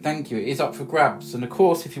painting, thank you. It is up for grabs. And of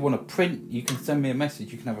course, if you want a print, you can send me a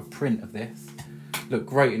message. You can have a print of this. Look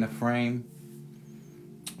great in a frame.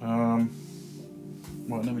 Right,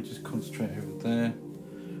 let me just concentrate over there.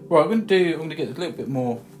 Right, I'm going to get a little bit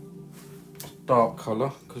more dark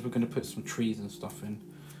colour because we're going to put some trees and stuff in.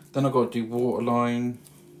 Then I've got to do waterline,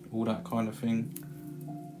 all that kind of thing.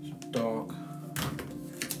 Some dark.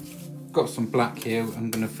 Got some black here. I'm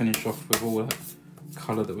going to finish off with all that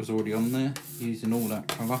colour that was already on there, using all that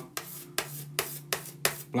colour.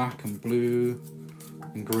 Black and blue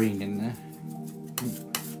and green in there.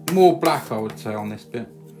 More black, I would say, on this bit.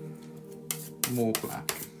 More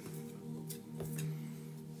black.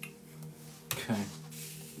 Okay.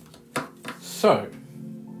 So,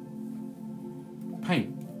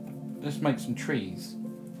 paint. Let's make some trees.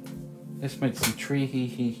 Let's make some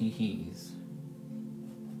trees.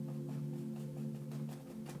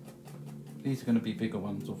 These are going to be bigger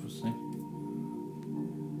ones, obviously.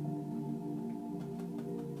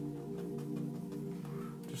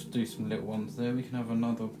 Just do some little ones there. We can have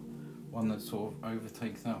another one that sort of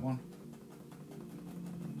overtakes that one.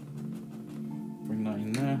 Bring that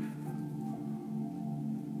in there.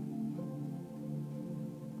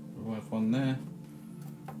 We'll have one there.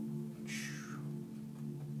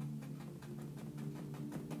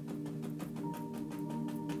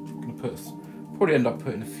 Probably end up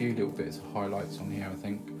putting a few little bits of highlights on here, I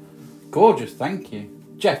think. Gorgeous, thank you.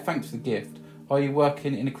 Jeff, thanks for the gift. Are you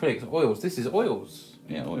working in acrylics or oils? This is oils.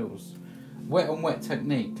 Yeah, oils. Wet on wet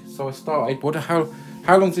technique. So I started,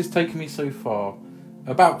 how long's this taken me so far?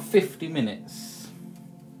 About 50 minutes.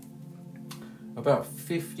 About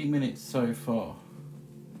 50 minutes so far.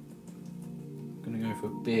 I'm gonna Going for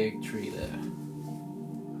a big tree there.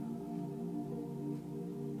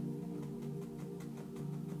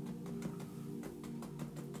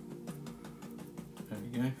 There we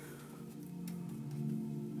go.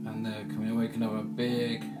 And there, can we make another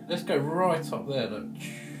big? Let's go right up there. Look,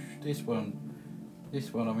 this one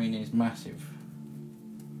I mean is massive.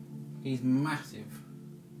 He's massive.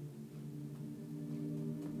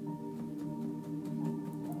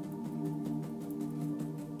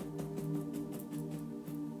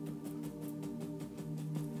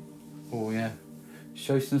 Oh yeah.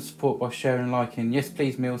 Show some support by sharing and liking. Yes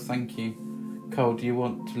please Mills, thank you. Cole, do you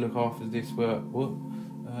want to look after this work? What?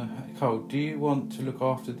 Cole, do you want to look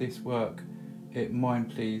after this work? It mine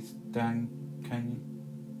please. Dan,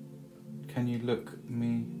 can you look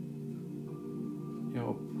me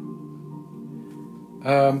your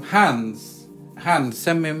Hans,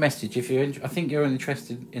 send me a message if you're I think you're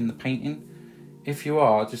interested in the painting. If you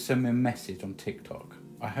are, just send me a message on TikTok.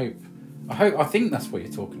 I think that's what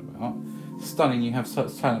you're talking about. Stunning, you have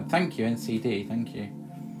such talent. Thank you, NCD, thank you.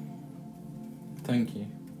 Thank you.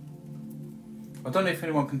 I don't know if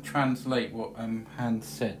anyone can translate what Hans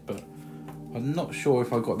said, but I'm not sure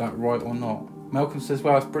if I got that right or not. Malcolm says,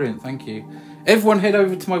 wow, it's brilliant, thank you. Everyone head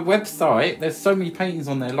over to my website. There's so many paintings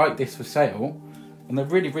on there like this for sale. And they're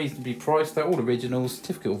really reasonably priced. They're all originals,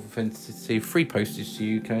 certificate of authenticity, free postage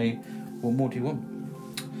to UK. What more do you want?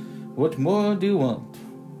 What more do you want?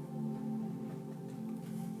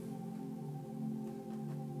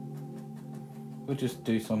 We'll just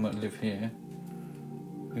do some that live here.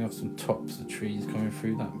 We have some tops of trees coming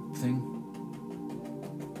through that thing.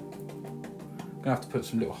 Gonna have to put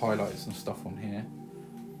some little highlights and stuff on here.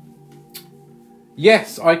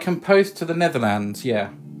 Yes, I can post to the Netherlands, yeah.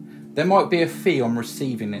 There might be a fee on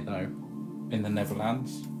receiving it though, in the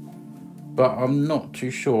Netherlands. But I'm not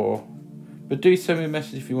too sure. But do send me a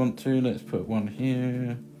message if you want to. Let's put one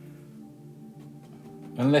here.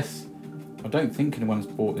 Unless, I don't think anyone's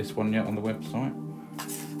bought this one yet on the website.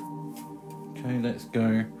 Okay, let's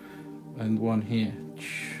go. And one here.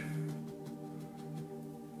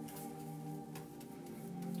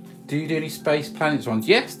 Do you do any Space Planets ones?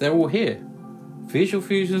 Yes, they're all here.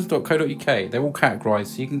 Visualfusions.co.uk. They're all categorised,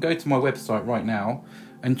 so you can go to my website right now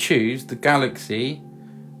and choose the Galaxy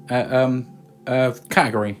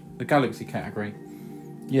category. The Galaxy category.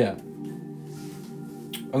 Yeah.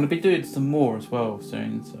 I'm going to be doing some more as well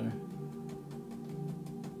soon, so.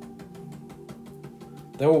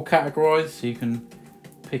 They're all categorised, so you can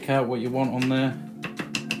pick out what you want on there.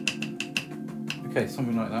 Okay,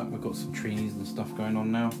 something like that. We've got some trees and stuff going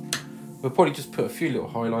on now. We'll probably just put a few little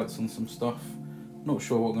highlights on some stuff. Not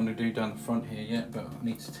sure what I'm going to do down the front here yet, but I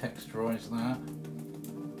need to texturise that.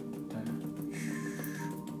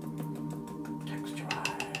 Texturise.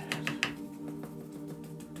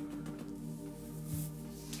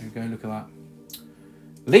 There we go, look at that.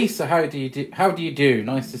 Lisa, how do you do?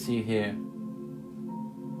 Nice to see you here.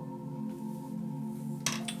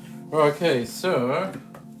 Okay, so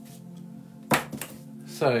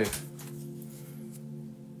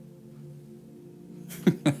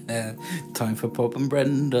time for Pop and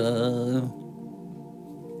Brenda.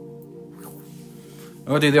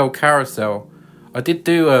 I'll do the old carousel. I did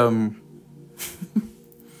do a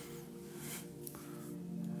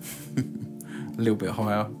little bit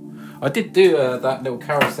higher. I did do that little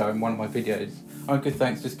carousel in one of my videos. I'm good,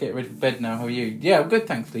 thanks. Just get ready for bed now. How are you? Yeah, I'm good,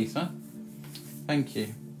 thanks, Lisa. Thank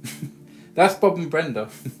you. That's Bob and Brenda.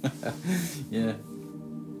 Yeah.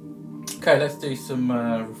 Okay, let's do some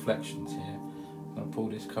reflections here. I'll pull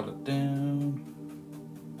this colour down.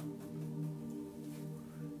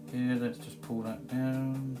 Yeah, let's just pull that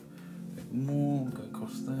down. A bit more, go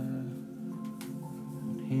across there.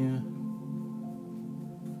 And here.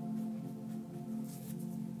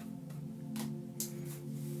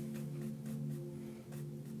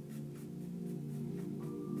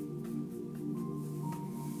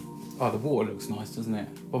 Oh, the water looks nice, doesn't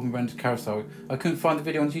it? Bob and Brenda's carousel. I couldn't find the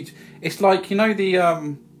video on YouTube. It's like, you know, the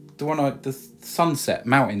one the sunset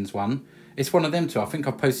mountains one. It's one of them two. I think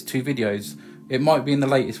I posted 2 videos. It might be in the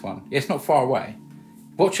latest one. It's not far away.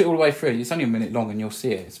 Watch it all the way through. It's only a minute long, and you'll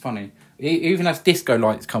see it. It's funny. It even has disco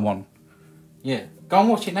lights come on. Yeah, go and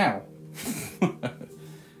watch it now.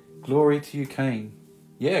 Glory to Ukraine.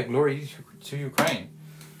 Yeah, glory to Ukraine.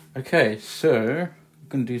 Okay, so I'm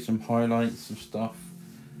gonna do some highlights, some stuff.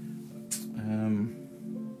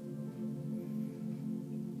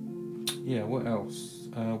 Yeah, what else?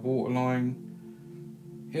 Waterline.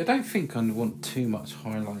 Yeah, I don't think I want too much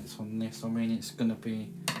highlights on this. I mean, it's going to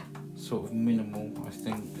be sort of minimal, I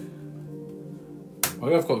think.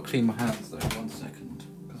 Oh, I've got to clean my hands though, 1 second.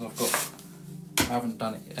 Because I've got haven't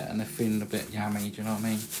done it yet and they're feeling a bit yummy, do you know what I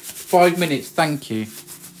mean? 5 minutes, thank you.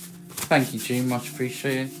 Thank you, June, much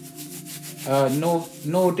appreciated.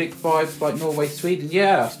 Nordic vibes like Norway, Sweden.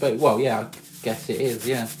 Yeah, I suppose, well, yeah, I guess it is,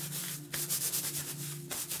 yeah.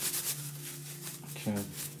 Okay,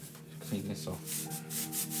 clean this off.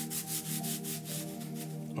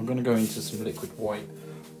 I'm going to go into some liquid white,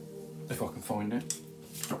 if I can find it.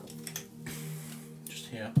 Just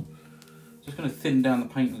here. Just going to thin down the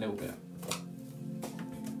paint a little bit.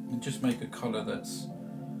 And just make a colour that's,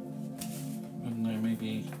 I don't know,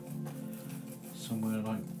 maybe somewhere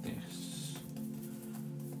like this.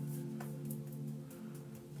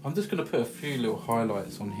 I'm just going to put a few little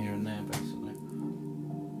highlights on here and there, basically.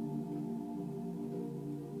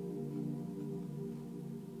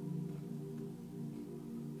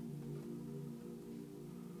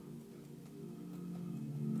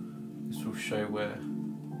 Show where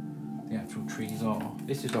the actual trees are.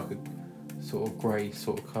 This is like a sort of grey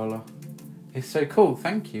sort of colour. It's so cool,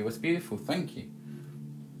 thank you, it's beautiful, thank you.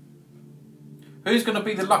 Who's going to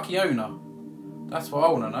be the lucky owner? That's what I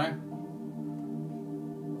want to know.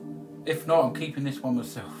 If not, I'm keeping this one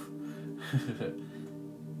myself.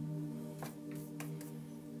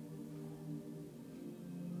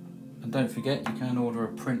 And don't forget, you can order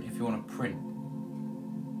a print if you want a print.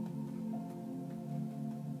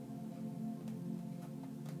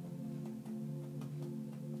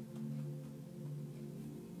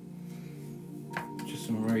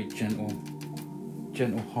 Some very gentle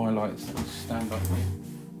highlights that stand up here.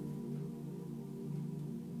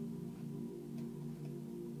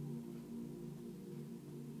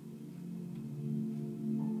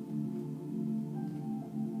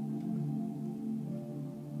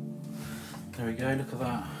 There we go, look at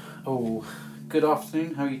that. Oh, good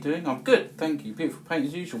afternoon, how are you doing? I'm good, thank you. Beautiful paint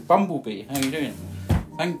as usual. Bumblebee, how are you doing?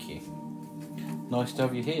 Thank you. Nice to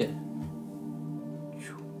have you here.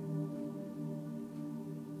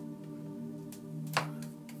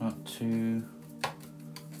 Not too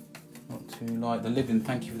light. The living,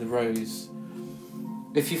 thank you for the rose.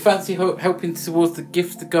 If you fancy helping towards the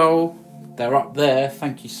gift goal, they're up there,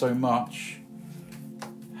 thank you so much.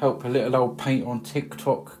 Help a little old painter on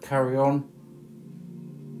TikTok carry on.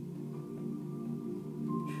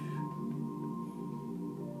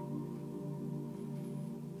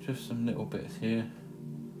 Just some little bits here.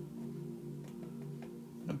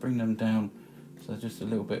 I'm going to bring them down so just a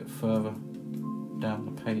little bit further down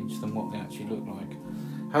the page than what they actually look like.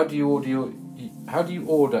 How do you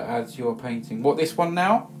order as you're painting? What, this one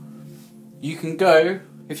now? You can go,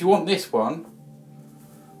 if you want this one,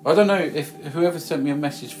 I don't know if whoever sent me a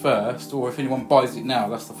message first or if anyone buys it now,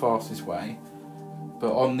 that's the fastest way.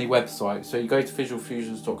 But on the website, so you go to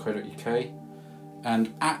visualfusions.co.uk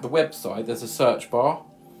and at the website there's a search bar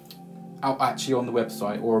actually on the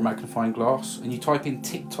website or a magnifying glass and you type in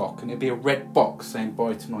TikTok and it'll be a red box saying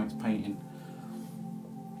buy tonight's painting.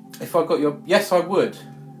 If I got your... Yes, I would.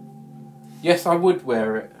 Yes, I would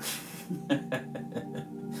wear it.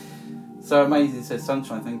 So amazing, says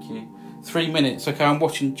Sunshine, thank you. 3 minutes. Okay, I'm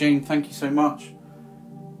watching June, thank you so much.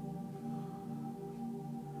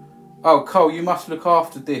 Oh, Cole, you must look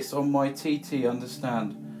after this on my TT,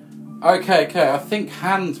 understand. Okay, I think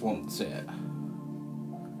Hans wants it.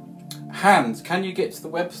 Hans, can you get to the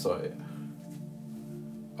website?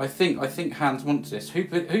 I think Hans wants this. Who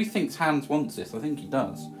thinks Hans wants this? I think he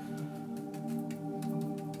does.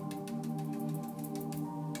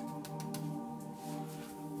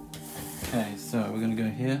 Okay, so we're going to go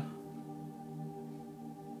here.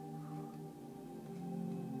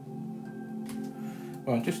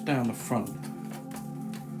 Right, just down the front.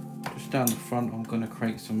 I'm going to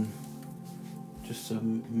create a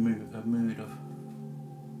mood of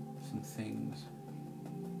some things.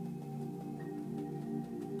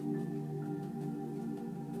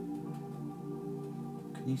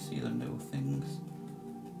 Can you see them little things?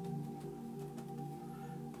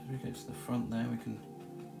 As we get to the front there, we can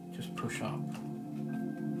just push up,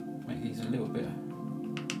 make these a little bit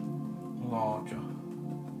larger.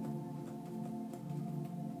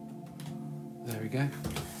 There we go.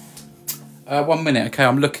 1 minute, okay,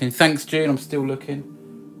 I'm looking. Thanks, June, I'm still looking.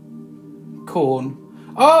 Corn.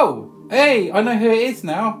 Oh, hey, I know who it is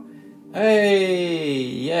now. Hey,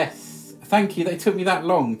 yes. Thank you, they took me that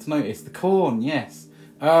long to notice. The corn, yes.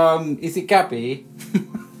 Is it Gabby?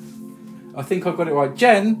 I think I got it right.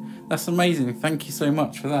 Jen, that's amazing. Thank you so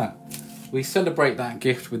much for that. We celebrate that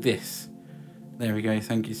gift with this. There we go.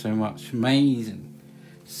 Thank you so much. Amazing.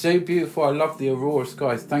 So beautiful. I love the Aurora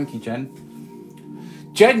skies. Thank you, Jen.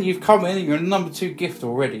 Jen, you've come in and you're a #2 gift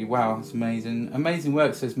already. Wow, that's amazing. Amazing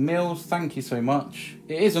work, says Mills. Thank you so much.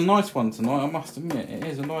 It is a nice one tonight, I must admit. It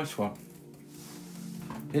is a nice one.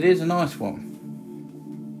 It is a nice one.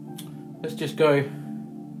 Let's just go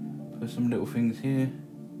put some little things here.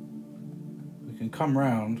 We can come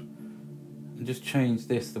round and just change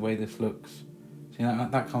this the way this looks. See,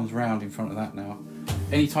 that comes round in front of that now.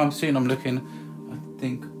 Anytime soon I'm looking, I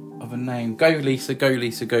think of a name. Go Lisa, go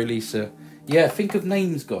Lisa, go Lisa. Yeah, think of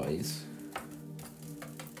names, guys.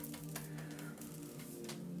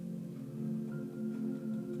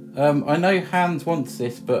 I know Hans wants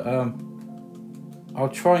this, but I'll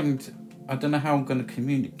try and... I don't know how I'm going to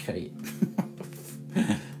communicate.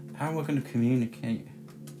 How am I going to communicate?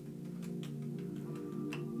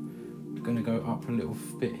 I'm going to go up a little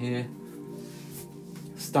bit here.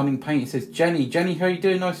 Stunning paint. It says Jenny. Jenny, how are you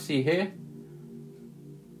doing? Nice to see you here.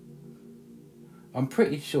 I'm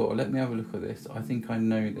pretty sure. Let me have a look at this. I think I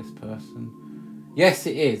know this person. Yes,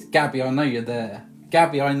 it is. Gabby, I know you're there.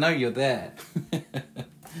 Gabby, I know you're there.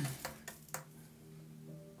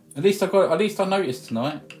 At least I noticed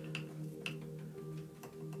tonight.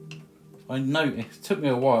 I noticed. It took me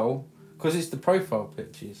a while because it's the profile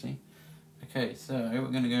picture, you see. Okay, so we're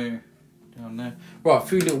going to go down there. Right, a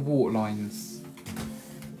few little water lines.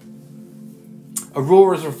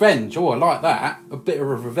 Aurora's Revenge. Oh, I like that. A bit of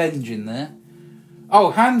a revenge in there.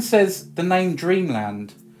 Oh, Hans says the name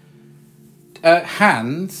Dreamland.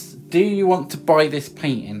 Hans, do you want to buy this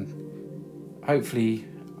painting? Hopefully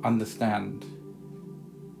understand.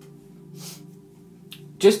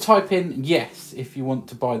 Just type in yes if you want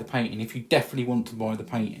to buy the painting, if you definitely want to buy the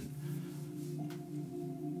painting.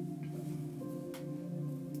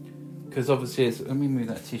 Because obviously it's... Let me move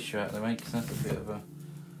that tissue out of the way, because that's a bit of a...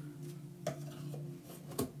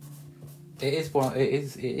 It is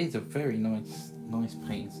a very nice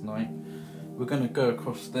painting tonight. We're going to go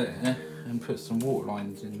across there and put some water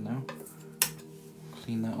lines in now.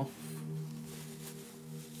 Clean that off.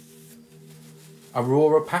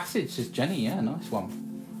 Aurora Passage, says Jenny. Yeah, nice one.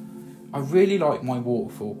 I really like my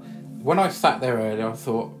waterfall. When I sat there earlier, I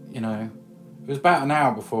thought, you know, it was about an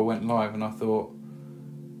hour before I went live, and I thought,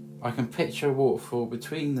 I can picture a waterfall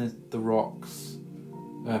between the rocks,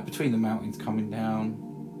 between the mountains coming down,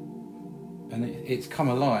 and it's come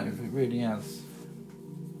alive. It really has,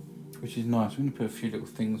 which is nice. I'm going to put a few little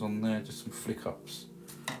things on there, just some flick ups,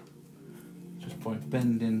 just by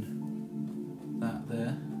bending that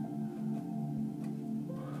there.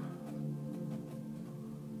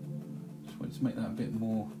 To make that a bit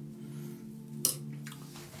more.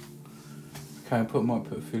 Okay, might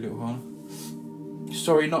put a few little on.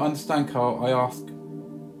 Sorry, not understand, Carl. I asked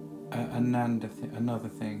another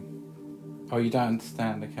thing. Oh, you don't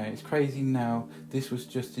understand. Okay, it's crazy now. This was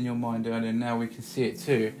just in your mind earlier. Now we can see it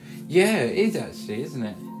too. Yeah, it is actually, isn't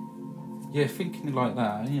it? Yeah, thinking like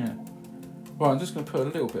that. Yeah. Right, I'm just going to put a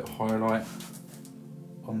little bit of highlight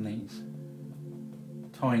on these.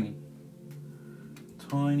 Tiny.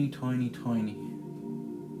 Tiny, tiny, tiny.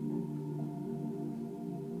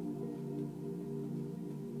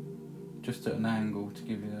 Just at an angle to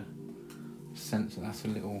give you a sense that that's a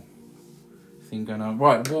little thing going on.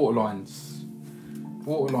 Right, water lines.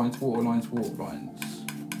 Water lines, water lines, water lines.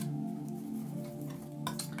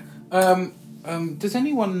 Does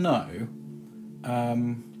anyone know?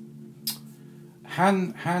 Han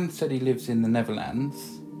said he lives in the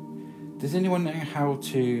Netherlands. Does anyone know how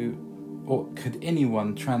to... Or could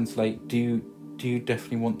anyone translate, do you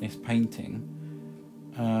definitely want this painting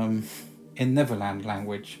in Netherlands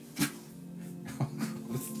language?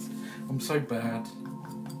 I'm so bad.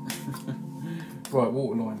 Right,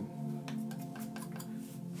 waterline.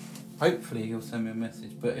 Hopefully he'll send me a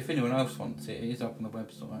message, but if anyone else wants it, it is up on the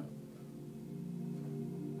website.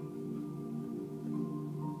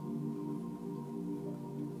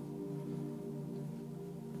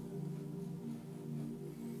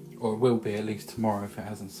 Or it will be at least tomorrow if it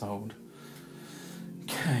hasn't sold.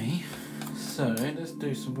 Okay, so let's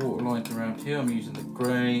do some water lines around here. I'm using the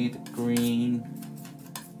grey, the green,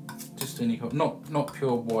 just any color, not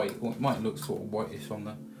pure white. Well, it might look sort of whitish on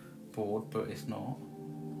the board, but it's not.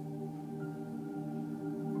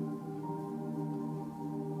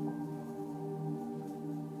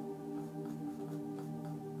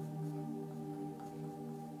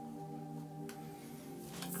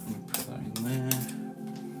 Put that in there.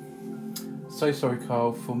 So sorry,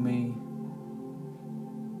 Carl, for me.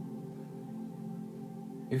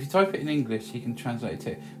 If you type it in English, he can translate it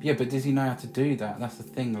to... Yeah, but does he know how to do that? That's the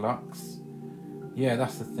thing, Lux. Yeah,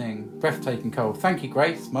 that's the thing. Breathtaking, Carl. Thank you,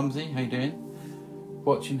 Grace. Mumsy, how you doing?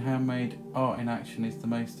 Watching handmade art in action is the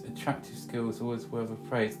most attractive skill. It's always worth of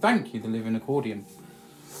praise. Thank you, the living accordion.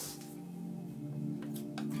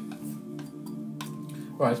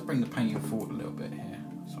 Right, let's bring the painting forward a little bit here,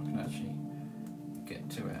 so I can actually get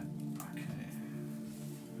to it. Okay.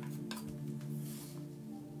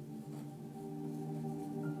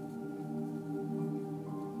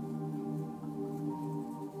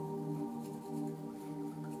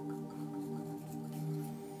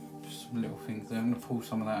 some little things there. I'm going to pull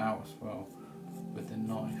some of that out as well with the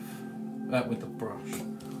knife, with the brush,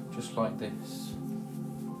 just like this.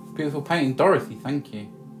 Beautiful painting, Dorothy, thank you.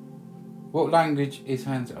 What language is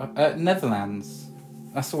hands? Netherlands.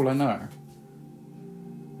 That's all I know.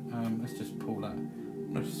 Let's just pull that.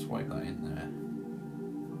 Let's swipe that in there.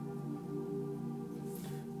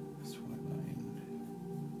 Swipe that in.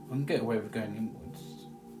 I can get away with going inwards.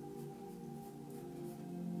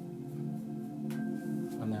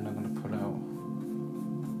 And then I'm going to pull out.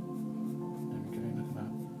 There we go, look at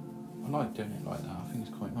that. I like doing it like that, I think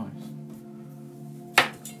it's quite nice.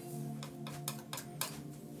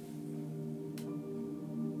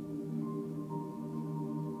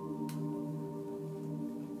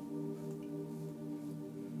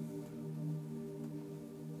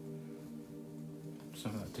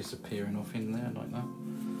 Some of that disappearing off in there like that.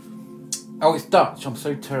 Oh, it's Dutch. I'm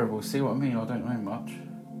so terrible. See what I mean? I don't know much.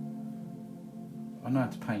 I know how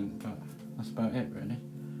to paint, but that's about it really.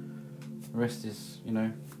 The rest is, you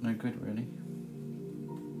know, no good really.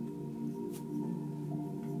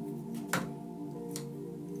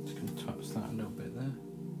 Just going to touch that a little bit there.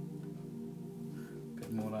 A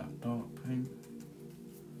bit more of that dark paint.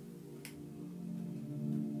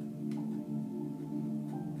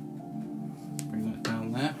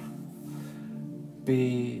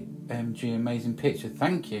 BMG, amazing picture.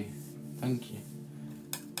 Thank you. Thank you.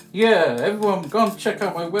 Yeah, everyone go and check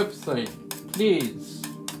out my website, please.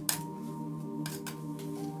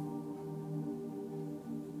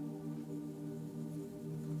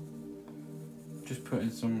 Just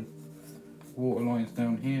putting some water lines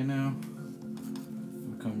down here now.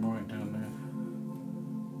 We'll come right down there.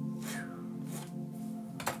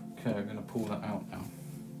 Okay, I'm going to pull that out now.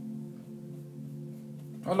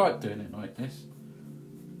 I like doing it like this.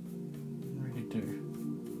 I really do.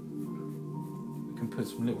 We can put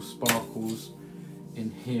some little sparkles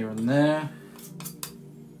in here and there.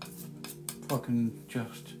 If I can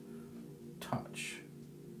just touch.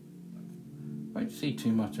 I don't see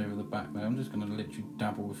too much over the back there. I'm just going to literally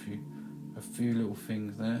dabble with a few little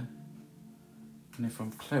things there. And if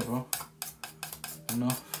I'm clever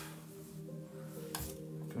enough,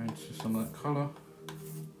 go into some of that colour.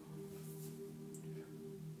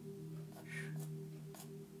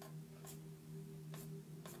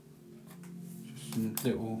 Some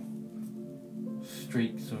little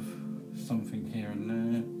streaks of something here and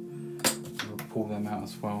there. We'll pull them out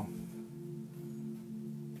as well.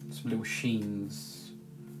 Some little sheens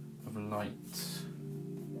of light.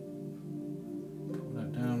 Pull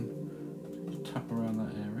that down. Just tap around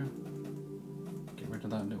that area. Get rid of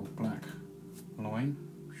that little black line.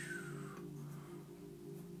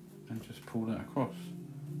 And just pull that across.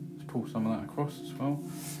 Let's pull some of that across as well.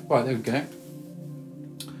 Right, there we go.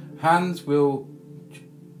 Hands will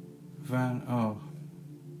oh,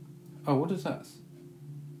 what is that?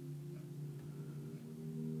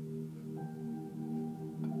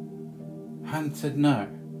 Han said no.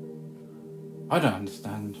 I don't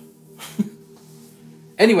understand.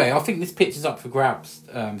 Anyway, I think this picture's up for grabs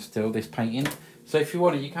still, this painting. So if you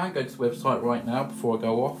want it, you can go to the website right now before I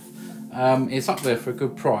go off. It's up there for a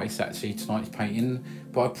good price actually, tonight's painting.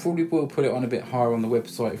 But I probably will put it on a bit higher on the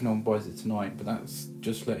website if no one buys it tonight. But that's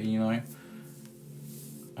just letting you know.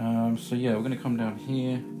 So yeah, we're going to come down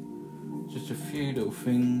here, just a few little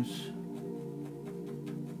things.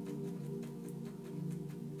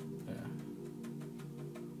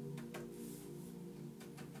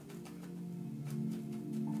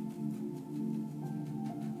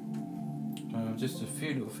 Just a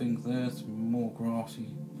few little things there, some more grassy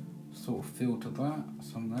sort of feel to that,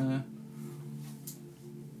 some there.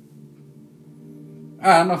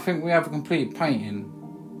 And I think we have a complete painting.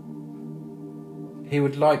 He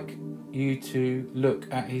would like you to look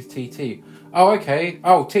at his TT. Oh, okay.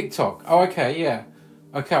 Oh, TikTok. Oh, okay, yeah.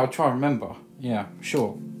 Okay, I'll try and remember. Yeah,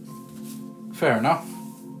 sure. Fair enough.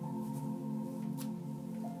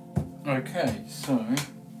 Okay, so I'm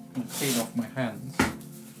going to clean off my hands.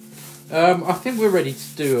 I think we're ready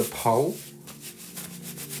to do a poll.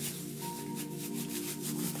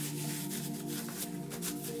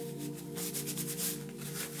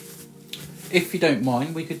 If you don't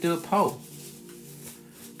mind, we could do a poll.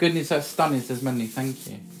 Goodness, that's stunning, says Mandy, thank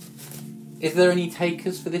you. Is there any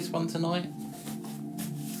takers for this one tonight?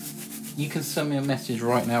 You can send me a message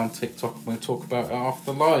right now on TikTok and we'll talk about it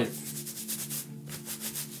after live.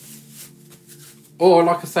 Or,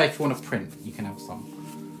 like I say, if you want to print, you can have some.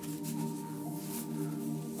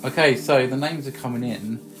 Okay, so the names are coming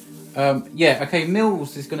in. Yeah, okay,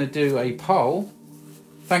 Mills is going to do a poll.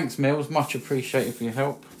 Thanks, Mills, much appreciated for your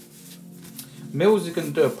help. Mills is going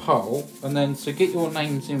to do a poll, and then so get your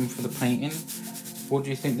names in for the painting. What do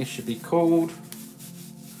you think this should be called?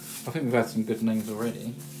 I think we've had some good names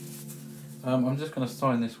already. I'm just going to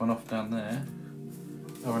sign this one off down there.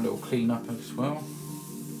 Have a little clean up as well.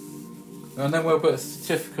 And then we'll put a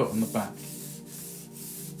certificate on the back.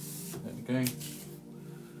 There we go.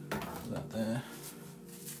 Put that there.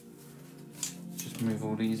 Just move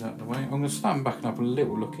all these out of the way. I'm going to stand back and have a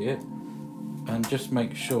little look at it. And just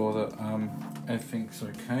make sure that everything's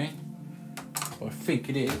okay. I think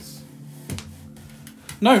it is.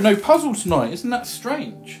 No puzzle tonight. Isn't that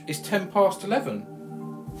strange? It's 11:10.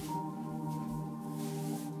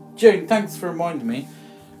 June, thanks for reminding me.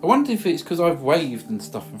 I wonder if it's because I've waved and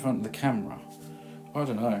stuff in front of the camera. I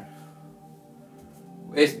don't know.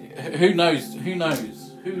 Who knows? Who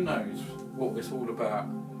knows? Who knows what it's all about?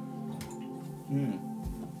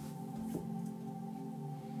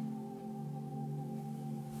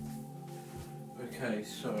 Okay,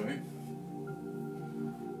 so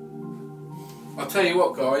I'll tell you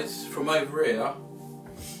what, guys, from over here,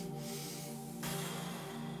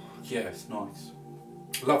 yeah, it's nice.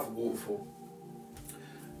 Love the waterfall.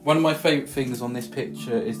 One of my favourite things on this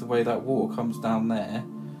picture is the way that water comes down there,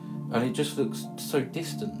 and it just looks so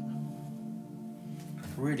distant.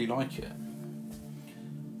 Really like it.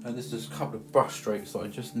 And there's just a couple of brush strokes that I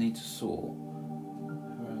just need to sort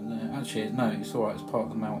around there. Actually, no, it's alright, it's part of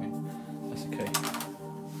the mountain. That's okay.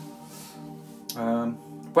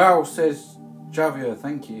 Wow, says Javier,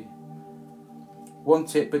 thank you.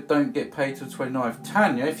 Want it but don't get paid till 29th.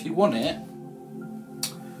 Tanya, if you want it,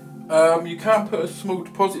 you can put a small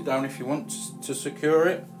deposit down if you want to secure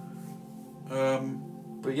it.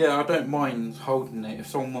 But yeah, I don't mind holding it. If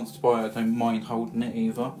someone wants to buy it, I don't mind holding it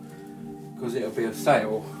either, because it'll be a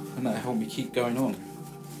sale and that'll help me keep going on.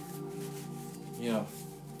 Yeah.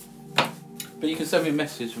 But you can send me a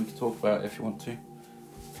message and we can talk about it if you want to.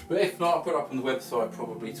 But if not, I'll put it up on the website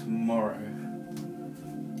probably tomorrow.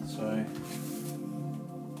 So.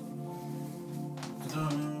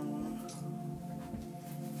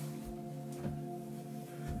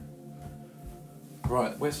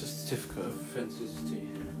 Right, where's the certificate of authenticity?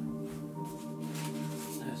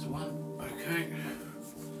 There's one. Okay.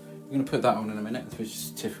 I'm going to put that on in a minute, the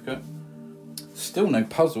certificate. Still no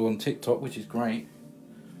puzzle on TikTok, which is great.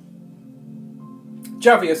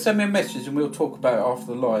 Javier, send me a message and we'll talk about it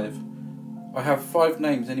after the live. I have 5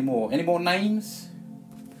 names anymore. Any more names?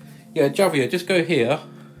 Yeah, Javier, just go here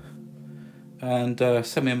and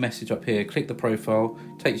send me a message up here. Click the profile,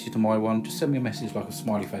 takes you to my one. Just send me a message like a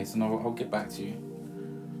smiley face and I'll get back to you.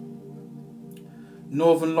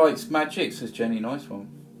 Northern Lights Magic, says Jenny. Nice one.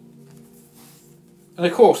 And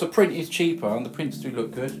of course, the print is cheaper and the prints do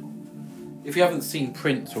look good. If you haven't seen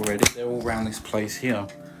prints already, they're all around this place here.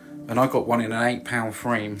 And I got one in an £8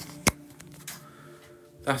 frame.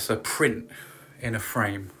 That's a print in a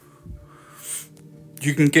frame.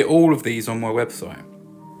 You can get all of these on my website.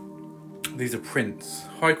 These are prints,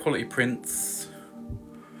 high quality prints.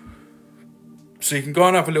 So you can go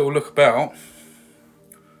and have a little look about.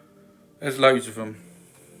 There's loads of them.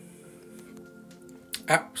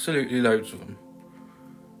 Absolutely loads of them.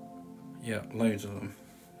 Yeah, loads of them.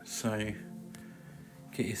 So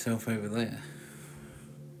get yourself over there.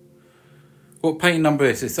 What painting number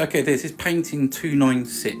is this? Okay, this is painting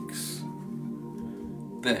 296.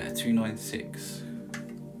 There, 296.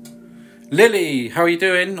 Lily, how are you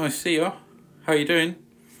doing? Nice to see you. How are you doing?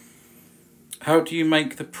 How do you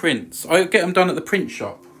make the prints? I get them done at the print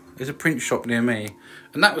shop. There's a print shop near me.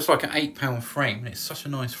 And that was like an £8 frame. And it's such a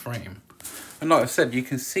nice frame. And like I said, you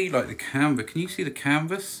can see like the canvas. Can you see the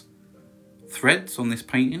canvas threads on this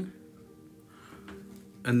painting?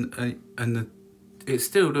 And it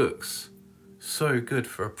still looks so good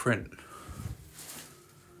for a print.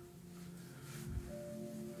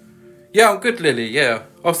 Yeah, I'm good, Lily. Yeah,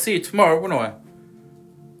 I'll see you tomorrow, won't I?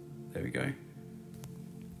 There we go.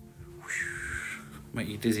 Make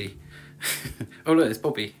you dizzy. Oh look, it's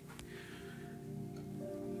Bobby.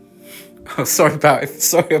 Oh, sorry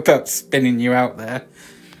about spinning you out there.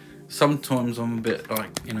 Sometimes I'm a bit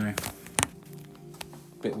like, you know,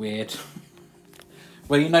 a bit weird.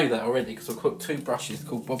 Well, you know that already because I've got 2 brushes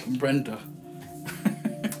called Bob and Brenda.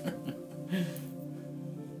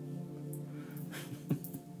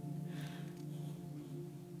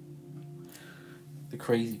 The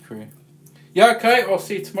crazy crew. Yeah, okay, I'll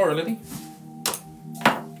see you tomorrow, Lily.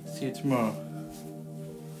 See you tomorrow.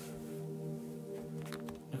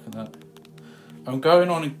 Look at that. I'm going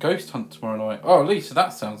on a ghost hunt tomorrow night. Oh, Lisa,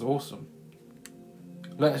 that sounds awesome.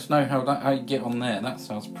 Let us know how you get on there. That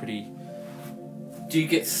sounds pretty... Do you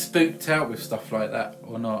get spooked out with stuff like that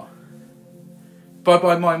or not?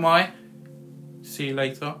 Bye-bye, my. See you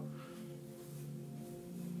later.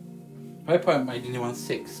 I hope I haven't made anyone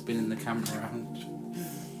sick spinning the camera around.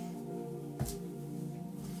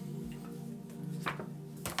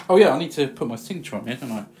 Oh yeah, I need to put my signature on here,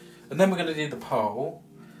 don't I? And then we're going to do the pole.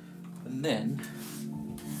 And then...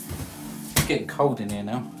 It's getting cold in here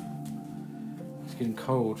now. It's getting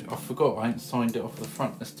cold. I forgot I ain't signed it off the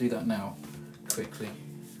front. Let's do that now, quickly.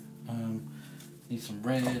 Need some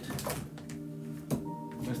red.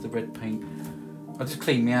 Where's the red paint? I just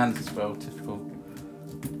cleaned my hands as well, typical.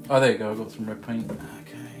 Oh, there you go, I got some red paint.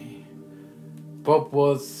 Okay. Bob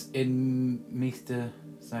was in Mr.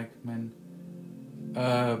 Zagman.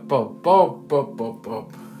 Bob.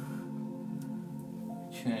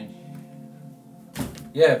 Okay.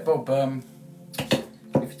 Yeah, Bob, if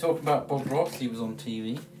you're talking about Bob Ross, he was on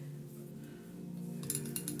TV.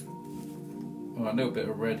 Oh, a little bit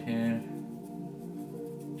of red here.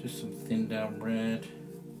 Just some thin down red.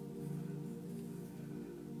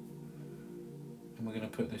 And we're going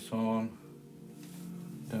to put this on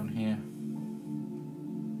down here.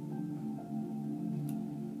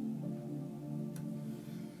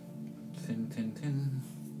 Thin.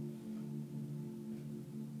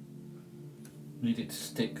 Need it to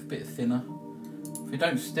stick a bit thinner. If it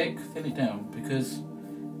don't stick, thin it down, because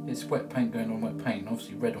it's wet paint going on wet paint.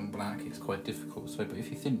 Obviously red on black, it's quite difficult. So, but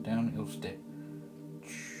if you thin it down, it'll stick.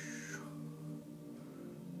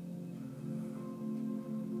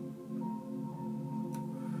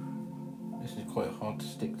 This is quite hard to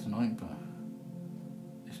stick tonight, but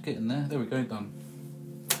it's getting there. There we go, done.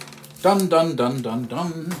 Done.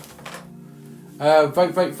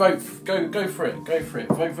 Vote. Go for it.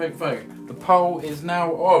 Vote. The poll is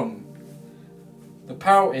now on. The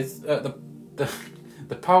poll is the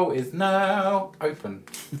poll is now open.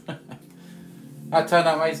 That turned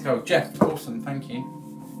out amazing. Go, Jeff. Awesome. Thank you.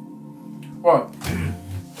 Right.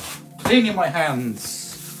 Cleaning my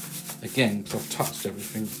hands again because I've touched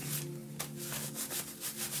everything.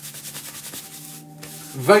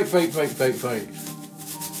 Vote.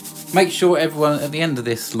 Make sure everyone at the end of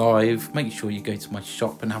this live, make sure you go to my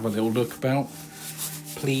shop and have a little look about,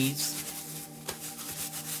 please.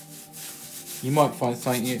 You might find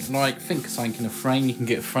something you like. Think of something in a frame. You can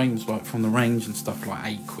get frames like from the range and stuff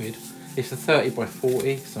like £8. It's a 30 by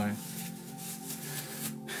 40, so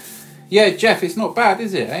yeah, Jeff, it's not bad,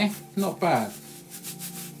 is it? Not bad.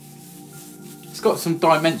 It's got some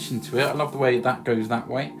dimension to it. I love the way that goes that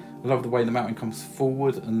way. I love the way the mountain comes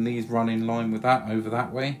forward and these run in line with that over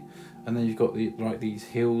that way. And then you've got these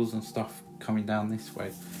hills and stuff coming down this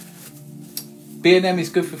way. B&M is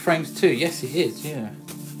good for frames too. Yes, it is, yeah.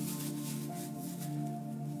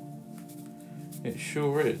 It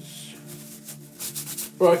sure is.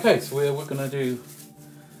 Right, okay, so we're going to do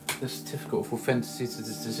the certificate of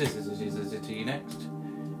authenticity next.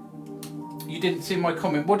 You didn't see my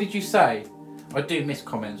comment. What did you say? I do miss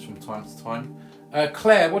comments from time to time.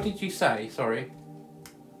 Claire, what did you say? Sorry.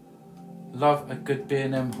 Love a good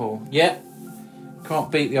B&M haul. Yeah. Can't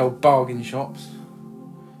beat the old bargain shops.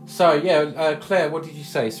 So, yeah, Claire, what did you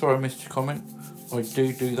say? Sorry I missed your comment. I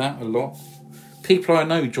do that a lot. People I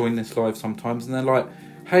know join this live sometimes and they're like,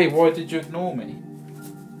 hey, why did you ignore me?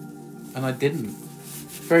 And I didn't.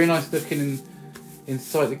 Very nice looking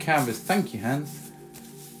inside the canvas. Thank you, Hans.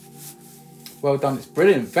 Well done. It's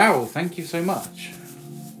brilliant. Val, thank you so much.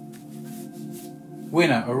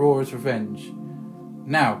 Winner, Aurora's Revenge.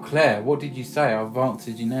 Now, Claire, what did you say? I've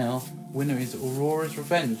answered you now. Winner is Aurora's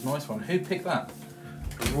Revenge. Nice one. Who picked that?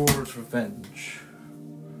 Aurora's Revenge.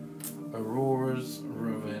 Aurora's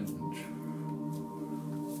Revenge.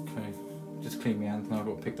 Okay. Just clean my hands now. I've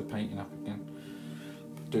got to pick the painting up again.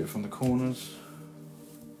 Do it from the corners.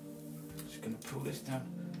 Just going to pull this down.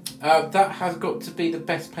 That has got to be the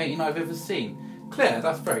best painting I've ever seen. Claire,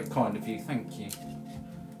 that's very kind of you. Thank you.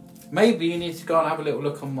 Maybe you need to go and have a little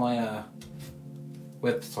look on my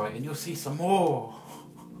website and you'll see some more.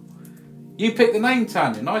 You picked the name,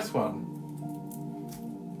 Tanya. Nice one.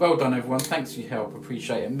 Well done, everyone. Thanks for your help.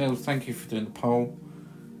 Appreciate it. Mills, thank you for doing the poll.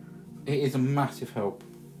 It is a massive help.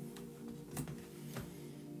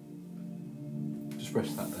 Just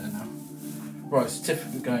rest that there now. Right,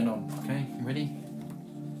 certificate going on. Okay, you ready?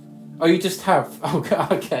 Oh, you just have. Oh,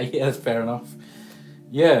 okay. Yeah, that's fair enough.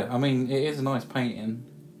 Yeah, I mean, it is a nice painting.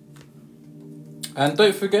 And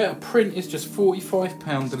don't forget, a print is just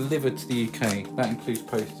 £45 delivered to the UK. That includes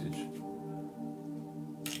postage.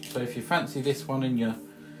 So if you fancy this one in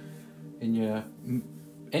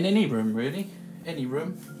any room really, any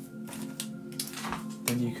room,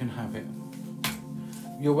 then you can have it.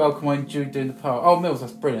 You're welcome. I enjoyed doing the part. Oh, Mills,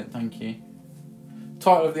 that's brilliant. Thank you.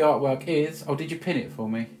 Title of the artwork is. Oh, did you pin it for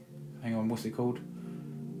me? Hang on. What's it called?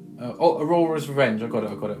 Oh, Aurora's Revenge. I got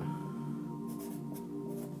it.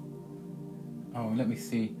 Oh, let me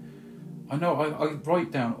see. I know I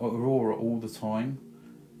write down Aurora all the time,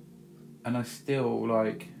 and I still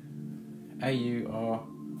like AUR,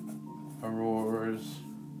 Aurora's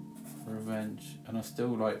Revenge, and I still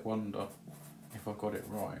like wonder if I got it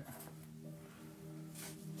right.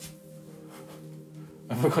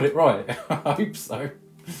 Have I got it right? I hope so.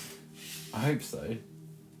 I hope so.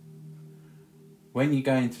 When you're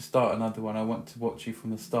going to start another one, I want to watch you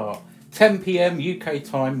from the start. 10 PM UK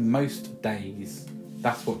time most days.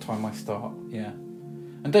 That's what time I start, yeah.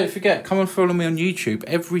 And don't forget, come and follow me on YouTube.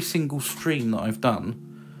 Every single stream that I've done,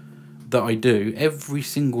 that I do, every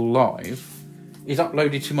single live, is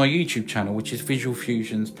uploaded to my YouTube channel, which is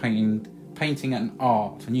Visualfusions Painting and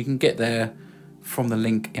Art. And you can get there from the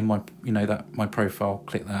link in my, my profile.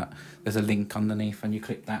 Click that. There's a link underneath, and you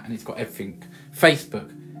click that, and it's got everything.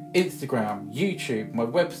 Facebook, Instagram, YouTube, my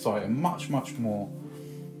website, and much, much more.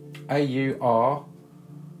 AUR.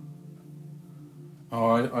 Oh,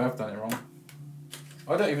 I have done it wrong.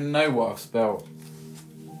 I don't even know what I've spelled.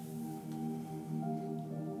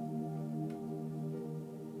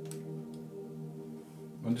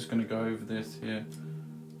 I'm just going to go over this here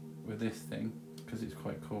with this thing because it's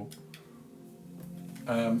quite cool.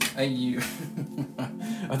 AU.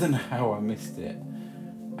 I don't know how I missed it.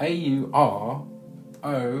 AURORA.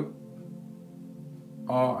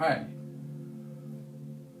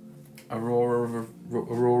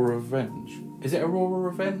 Aurora Revenge. Is it Aurora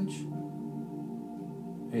Revenge?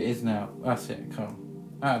 It is now. That's it. Cool.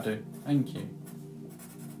 That'll do. Thank you.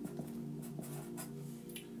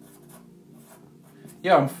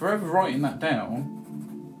 Yeah, I'm forever writing that down.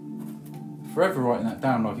 Forever writing that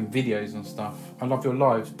down, like in videos and stuff. I love your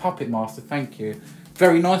lives. Puppet Master, thank you.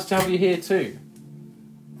 Very nice to have you here too.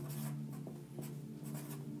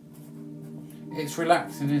 It's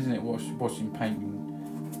relaxing, isn't it, watching painting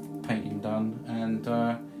done, and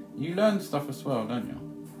you learn stuff as well, don't you?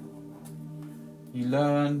 You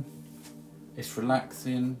learn. It's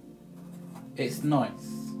relaxing. It's nice.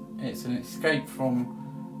 It's an escape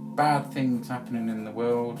from bad things happening in the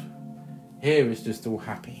world. Here is just all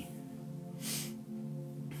happy.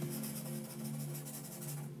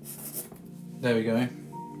 There we go.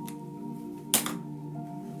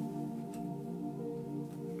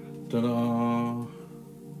 Ta-da!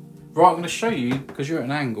 Right, I'm going to show you, because you're at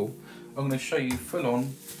an angle, I'm going to show you full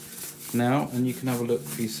on now, and you can have a look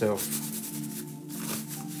for yourself.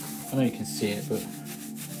 I know you can see it, but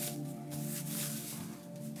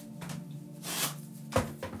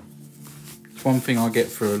it's one thing I get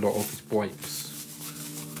through a lot of is wipes,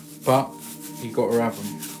 but you got to have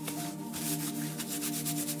them.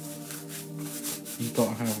 You got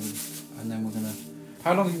to have them, and then we're gonna.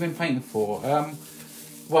 How long have you been painting for?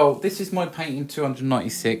 Well, this is my painting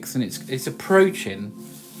 296, and it's approaching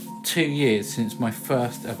 2 years since my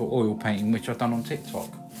first ever oil painting, which I've done on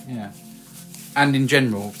TikTok. Yeah, and in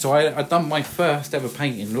general. So I done my first ever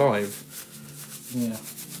painting live. Yeah,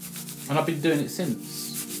 and I've been doing it since.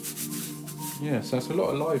 Yeah, so that's a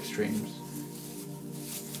lot of live streams.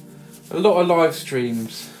 A lot of live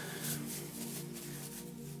streams.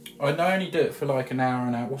 I only do it for like an hour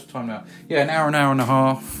and a half. What's the time now? Yeah, an hour and a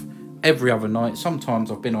half. Every other night. Sometimes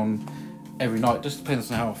I've been on every night. Just depends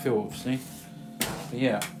on how I feel, obviously. But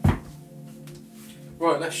yeah.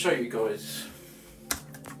 Right, let's show you guys.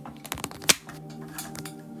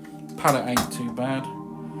 Palette ain't too bad.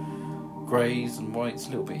 Greys and whites. A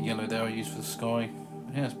little bit of yellow there I use for the sky.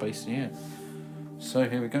 Yeah, that's basically it. So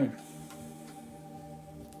here we go.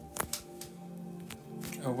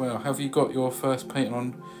 Oh well, have you got your first painting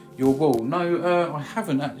on your wall? No, I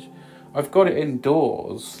haven't actually. I've got it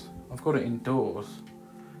indoors.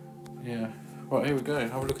 Yeah. Right, here we go.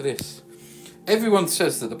 Have a look at this. Everyone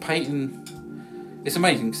says that the painting is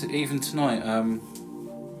amazing. Even tonight,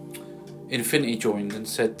 Infinity joined and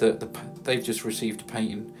said that they've just received a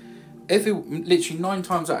painting. Literally 9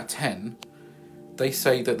 times out of 10, they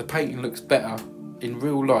say that the painting looks better in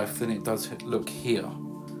real life than it does look here.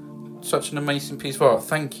 Such an amazing piece of art.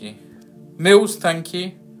 Thank you. Mills, thank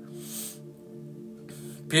you.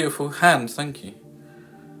 Beautiful hands, thank you.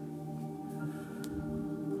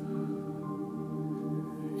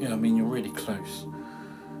 Yeah, I mean, you're really close.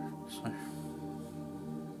 So,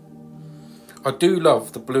 I do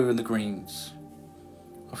love the blue and the greens.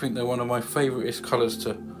 I think they're one of my favouriteest colours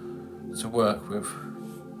to work with.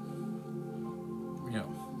 Yeah.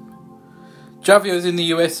 Javio's in the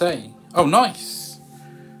USA. Oh, nice.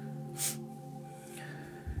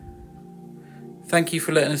 Thank you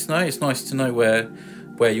for letting us know. It's nice to know where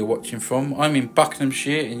you're watching from. I'm in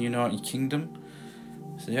Buckinghamshire in United Kingdom.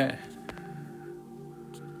 So yeah.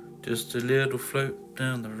 Just a little float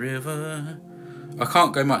down the river. I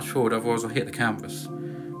can't go much forward, otherwise I'll hit the canvas.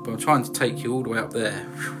 But I'm trying to take you all the way up there.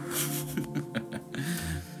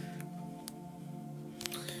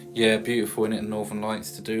 Yeah, beautiful, isn't it? Northern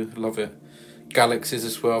Lights to do, love it. Galaxies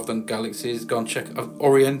as well, I've done galaxies. Go and check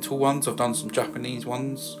Oriental ones, I've done some Japanese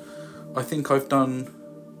ones. I think I've done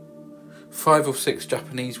 5 or 6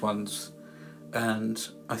 Japanese ones, and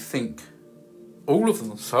I think all of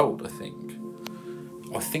them are sold. I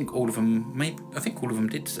think all of them, I think all of them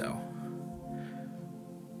did sell.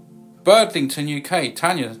 Birdlington, UK.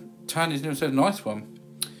 Tanya's never said a nice one.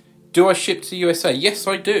 Do I ship to USA? Yes,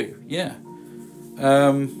 I do. Yeah.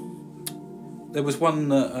 There was one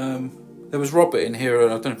that there was Robert in here. I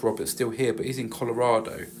don't know if Robert's still here, but he's in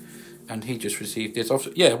Colorado, and he just received this.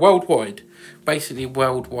 Yeah, worldwide, basically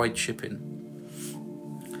worldwide shipping.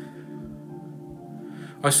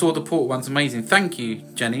 I saw the Portal one's amazing. Thank you,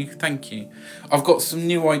 Jenny. Thank you. I've got some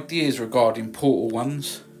new ideas regarding Portal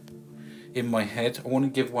ones in my head. I want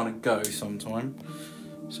to give one a go sometime.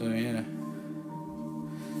 So yeah.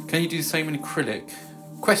 Can you do the same in acrylic?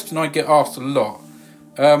 Question I get asked a lot.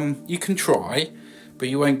 You can try, but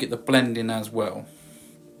you won't get the blending as well.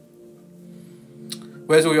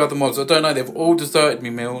 Where's all your other mods? I don't know. They've all deserted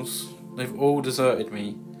me, Mills. They've all deserted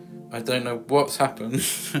me. I don't know what's happened.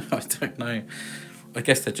 I don't know. I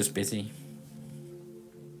guess they're just busy.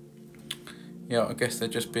 Yeah, I guess they're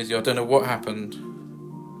just busy. I don't know what happened.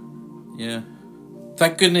 Yeah.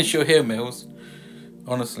 Thank goodness you're here, Mills.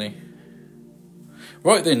 Honestly.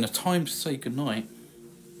 Right then, the time to say goodnight.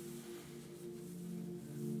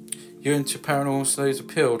 You're into paranormal, so those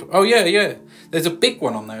appealed. Oh yeah, yeah. There's a big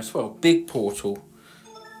one on there as well. Big portal.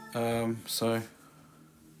 So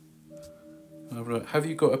have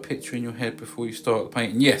you got a picture in your head before you start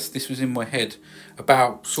painting? Yes, this was in my head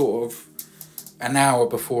about sort of an hour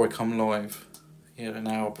before I come live. Yeah, an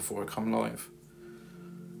hour before I come live.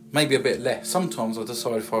 Maybe a bit less. Sometimes I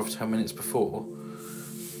decide 5 to 10 minutes before.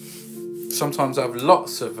 Sometimes I have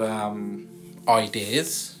lots of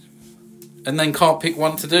ideas and then can't pick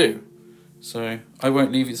one to do. So I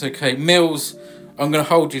won't leave it's okay. Mills, I'm going to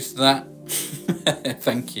hold you to that.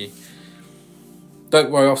 Thank you. Don't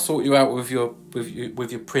worry, I'll sort you out with your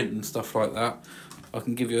print and stuff like that. I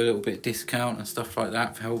can give you a little bit of discount and stuff like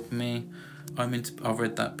that for helping me. I've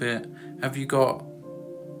read that bit. Have you got?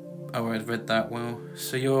 Oh, I read that. Well,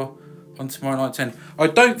 so you're on tomorrow night 10. I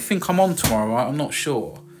don't think I'm on tomorrow night. I'm not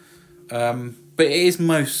sure. But it is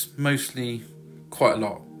mostly quite a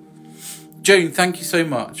lot. June, thank you so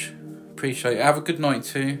much. Appreciate it. Have a good night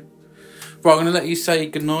too. Right, I'm going to let you say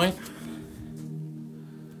good night.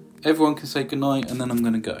 Everyone can say goodnight, and then I'm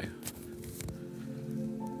going to go.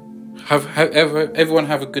 Everyone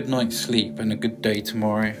have a good night's sleep and a good day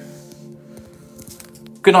tomorrow.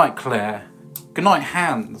 Good night, Claire. Good night,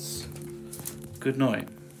 Hans. Good night.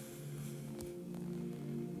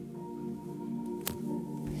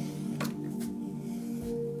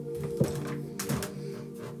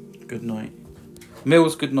 Good night.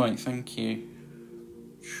 Mills, good night. Thank you.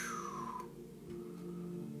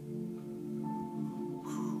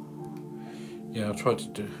 Yeah, I'll try to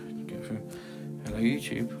get through. Hello,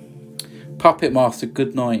 YouTube. Puppet Master,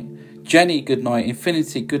 good night. Jenny, good night.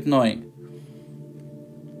 Infinity, good night.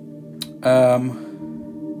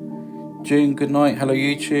 June, good night. Hello,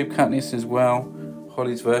 YouTube. Katniss as well.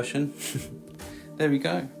 Holly's version. There we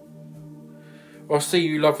go. I'll see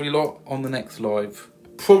you lovely lot on the next live.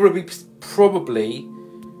 Probably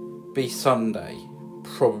be Sunday.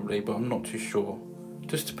 Probably, but I'm not too sure.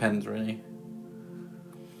 Just depends, really.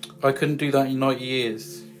 I couldn't do that in 90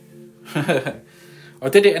 years. I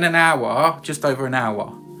did it in an hour, just over an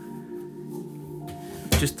hour.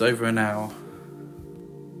 Just over an hour.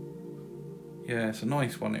 Yeah, it's a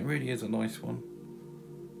nice one. It really is a nice one.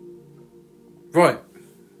 Right.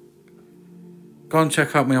 Go and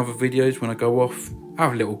check out my other videos when I go off.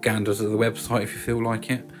 Have little ganders at the website if you feel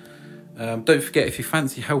like it. Don't forget, if you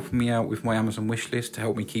fancy helping me out with my Amazon wishlist to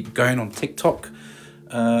help me keep going on TikTok,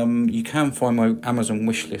 you can find my Amazon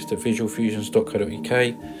wishlist at visualfusions.co.uk,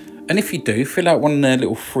 and if you do, fill out one of their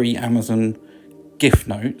little free Amazon gift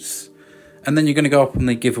notes, and then you're going to go up on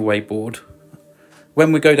the giveaway board.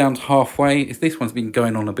 When we go down to halfway, if this one's been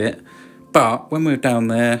going on a bit, but when we're down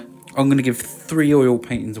there, I'm going to give 3 oil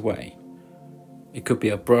paintings away. It could be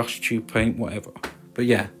a brush, tube paint, whatever. But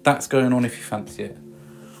yeah, that's going on if you fancy it.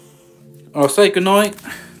 I'll say goodnight,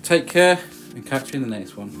 take care, and catch you in the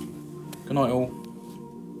next one. Good night all.